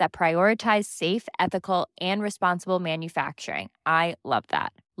factories that prioritize safe, ethical, and responsible manufacturing. I love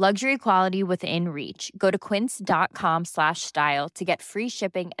that. Luxury quality within reach. Go to quince.com/style to get free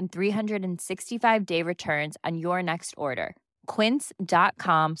shipping and 365-day returns on your next order.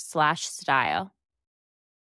 Quince.com/style.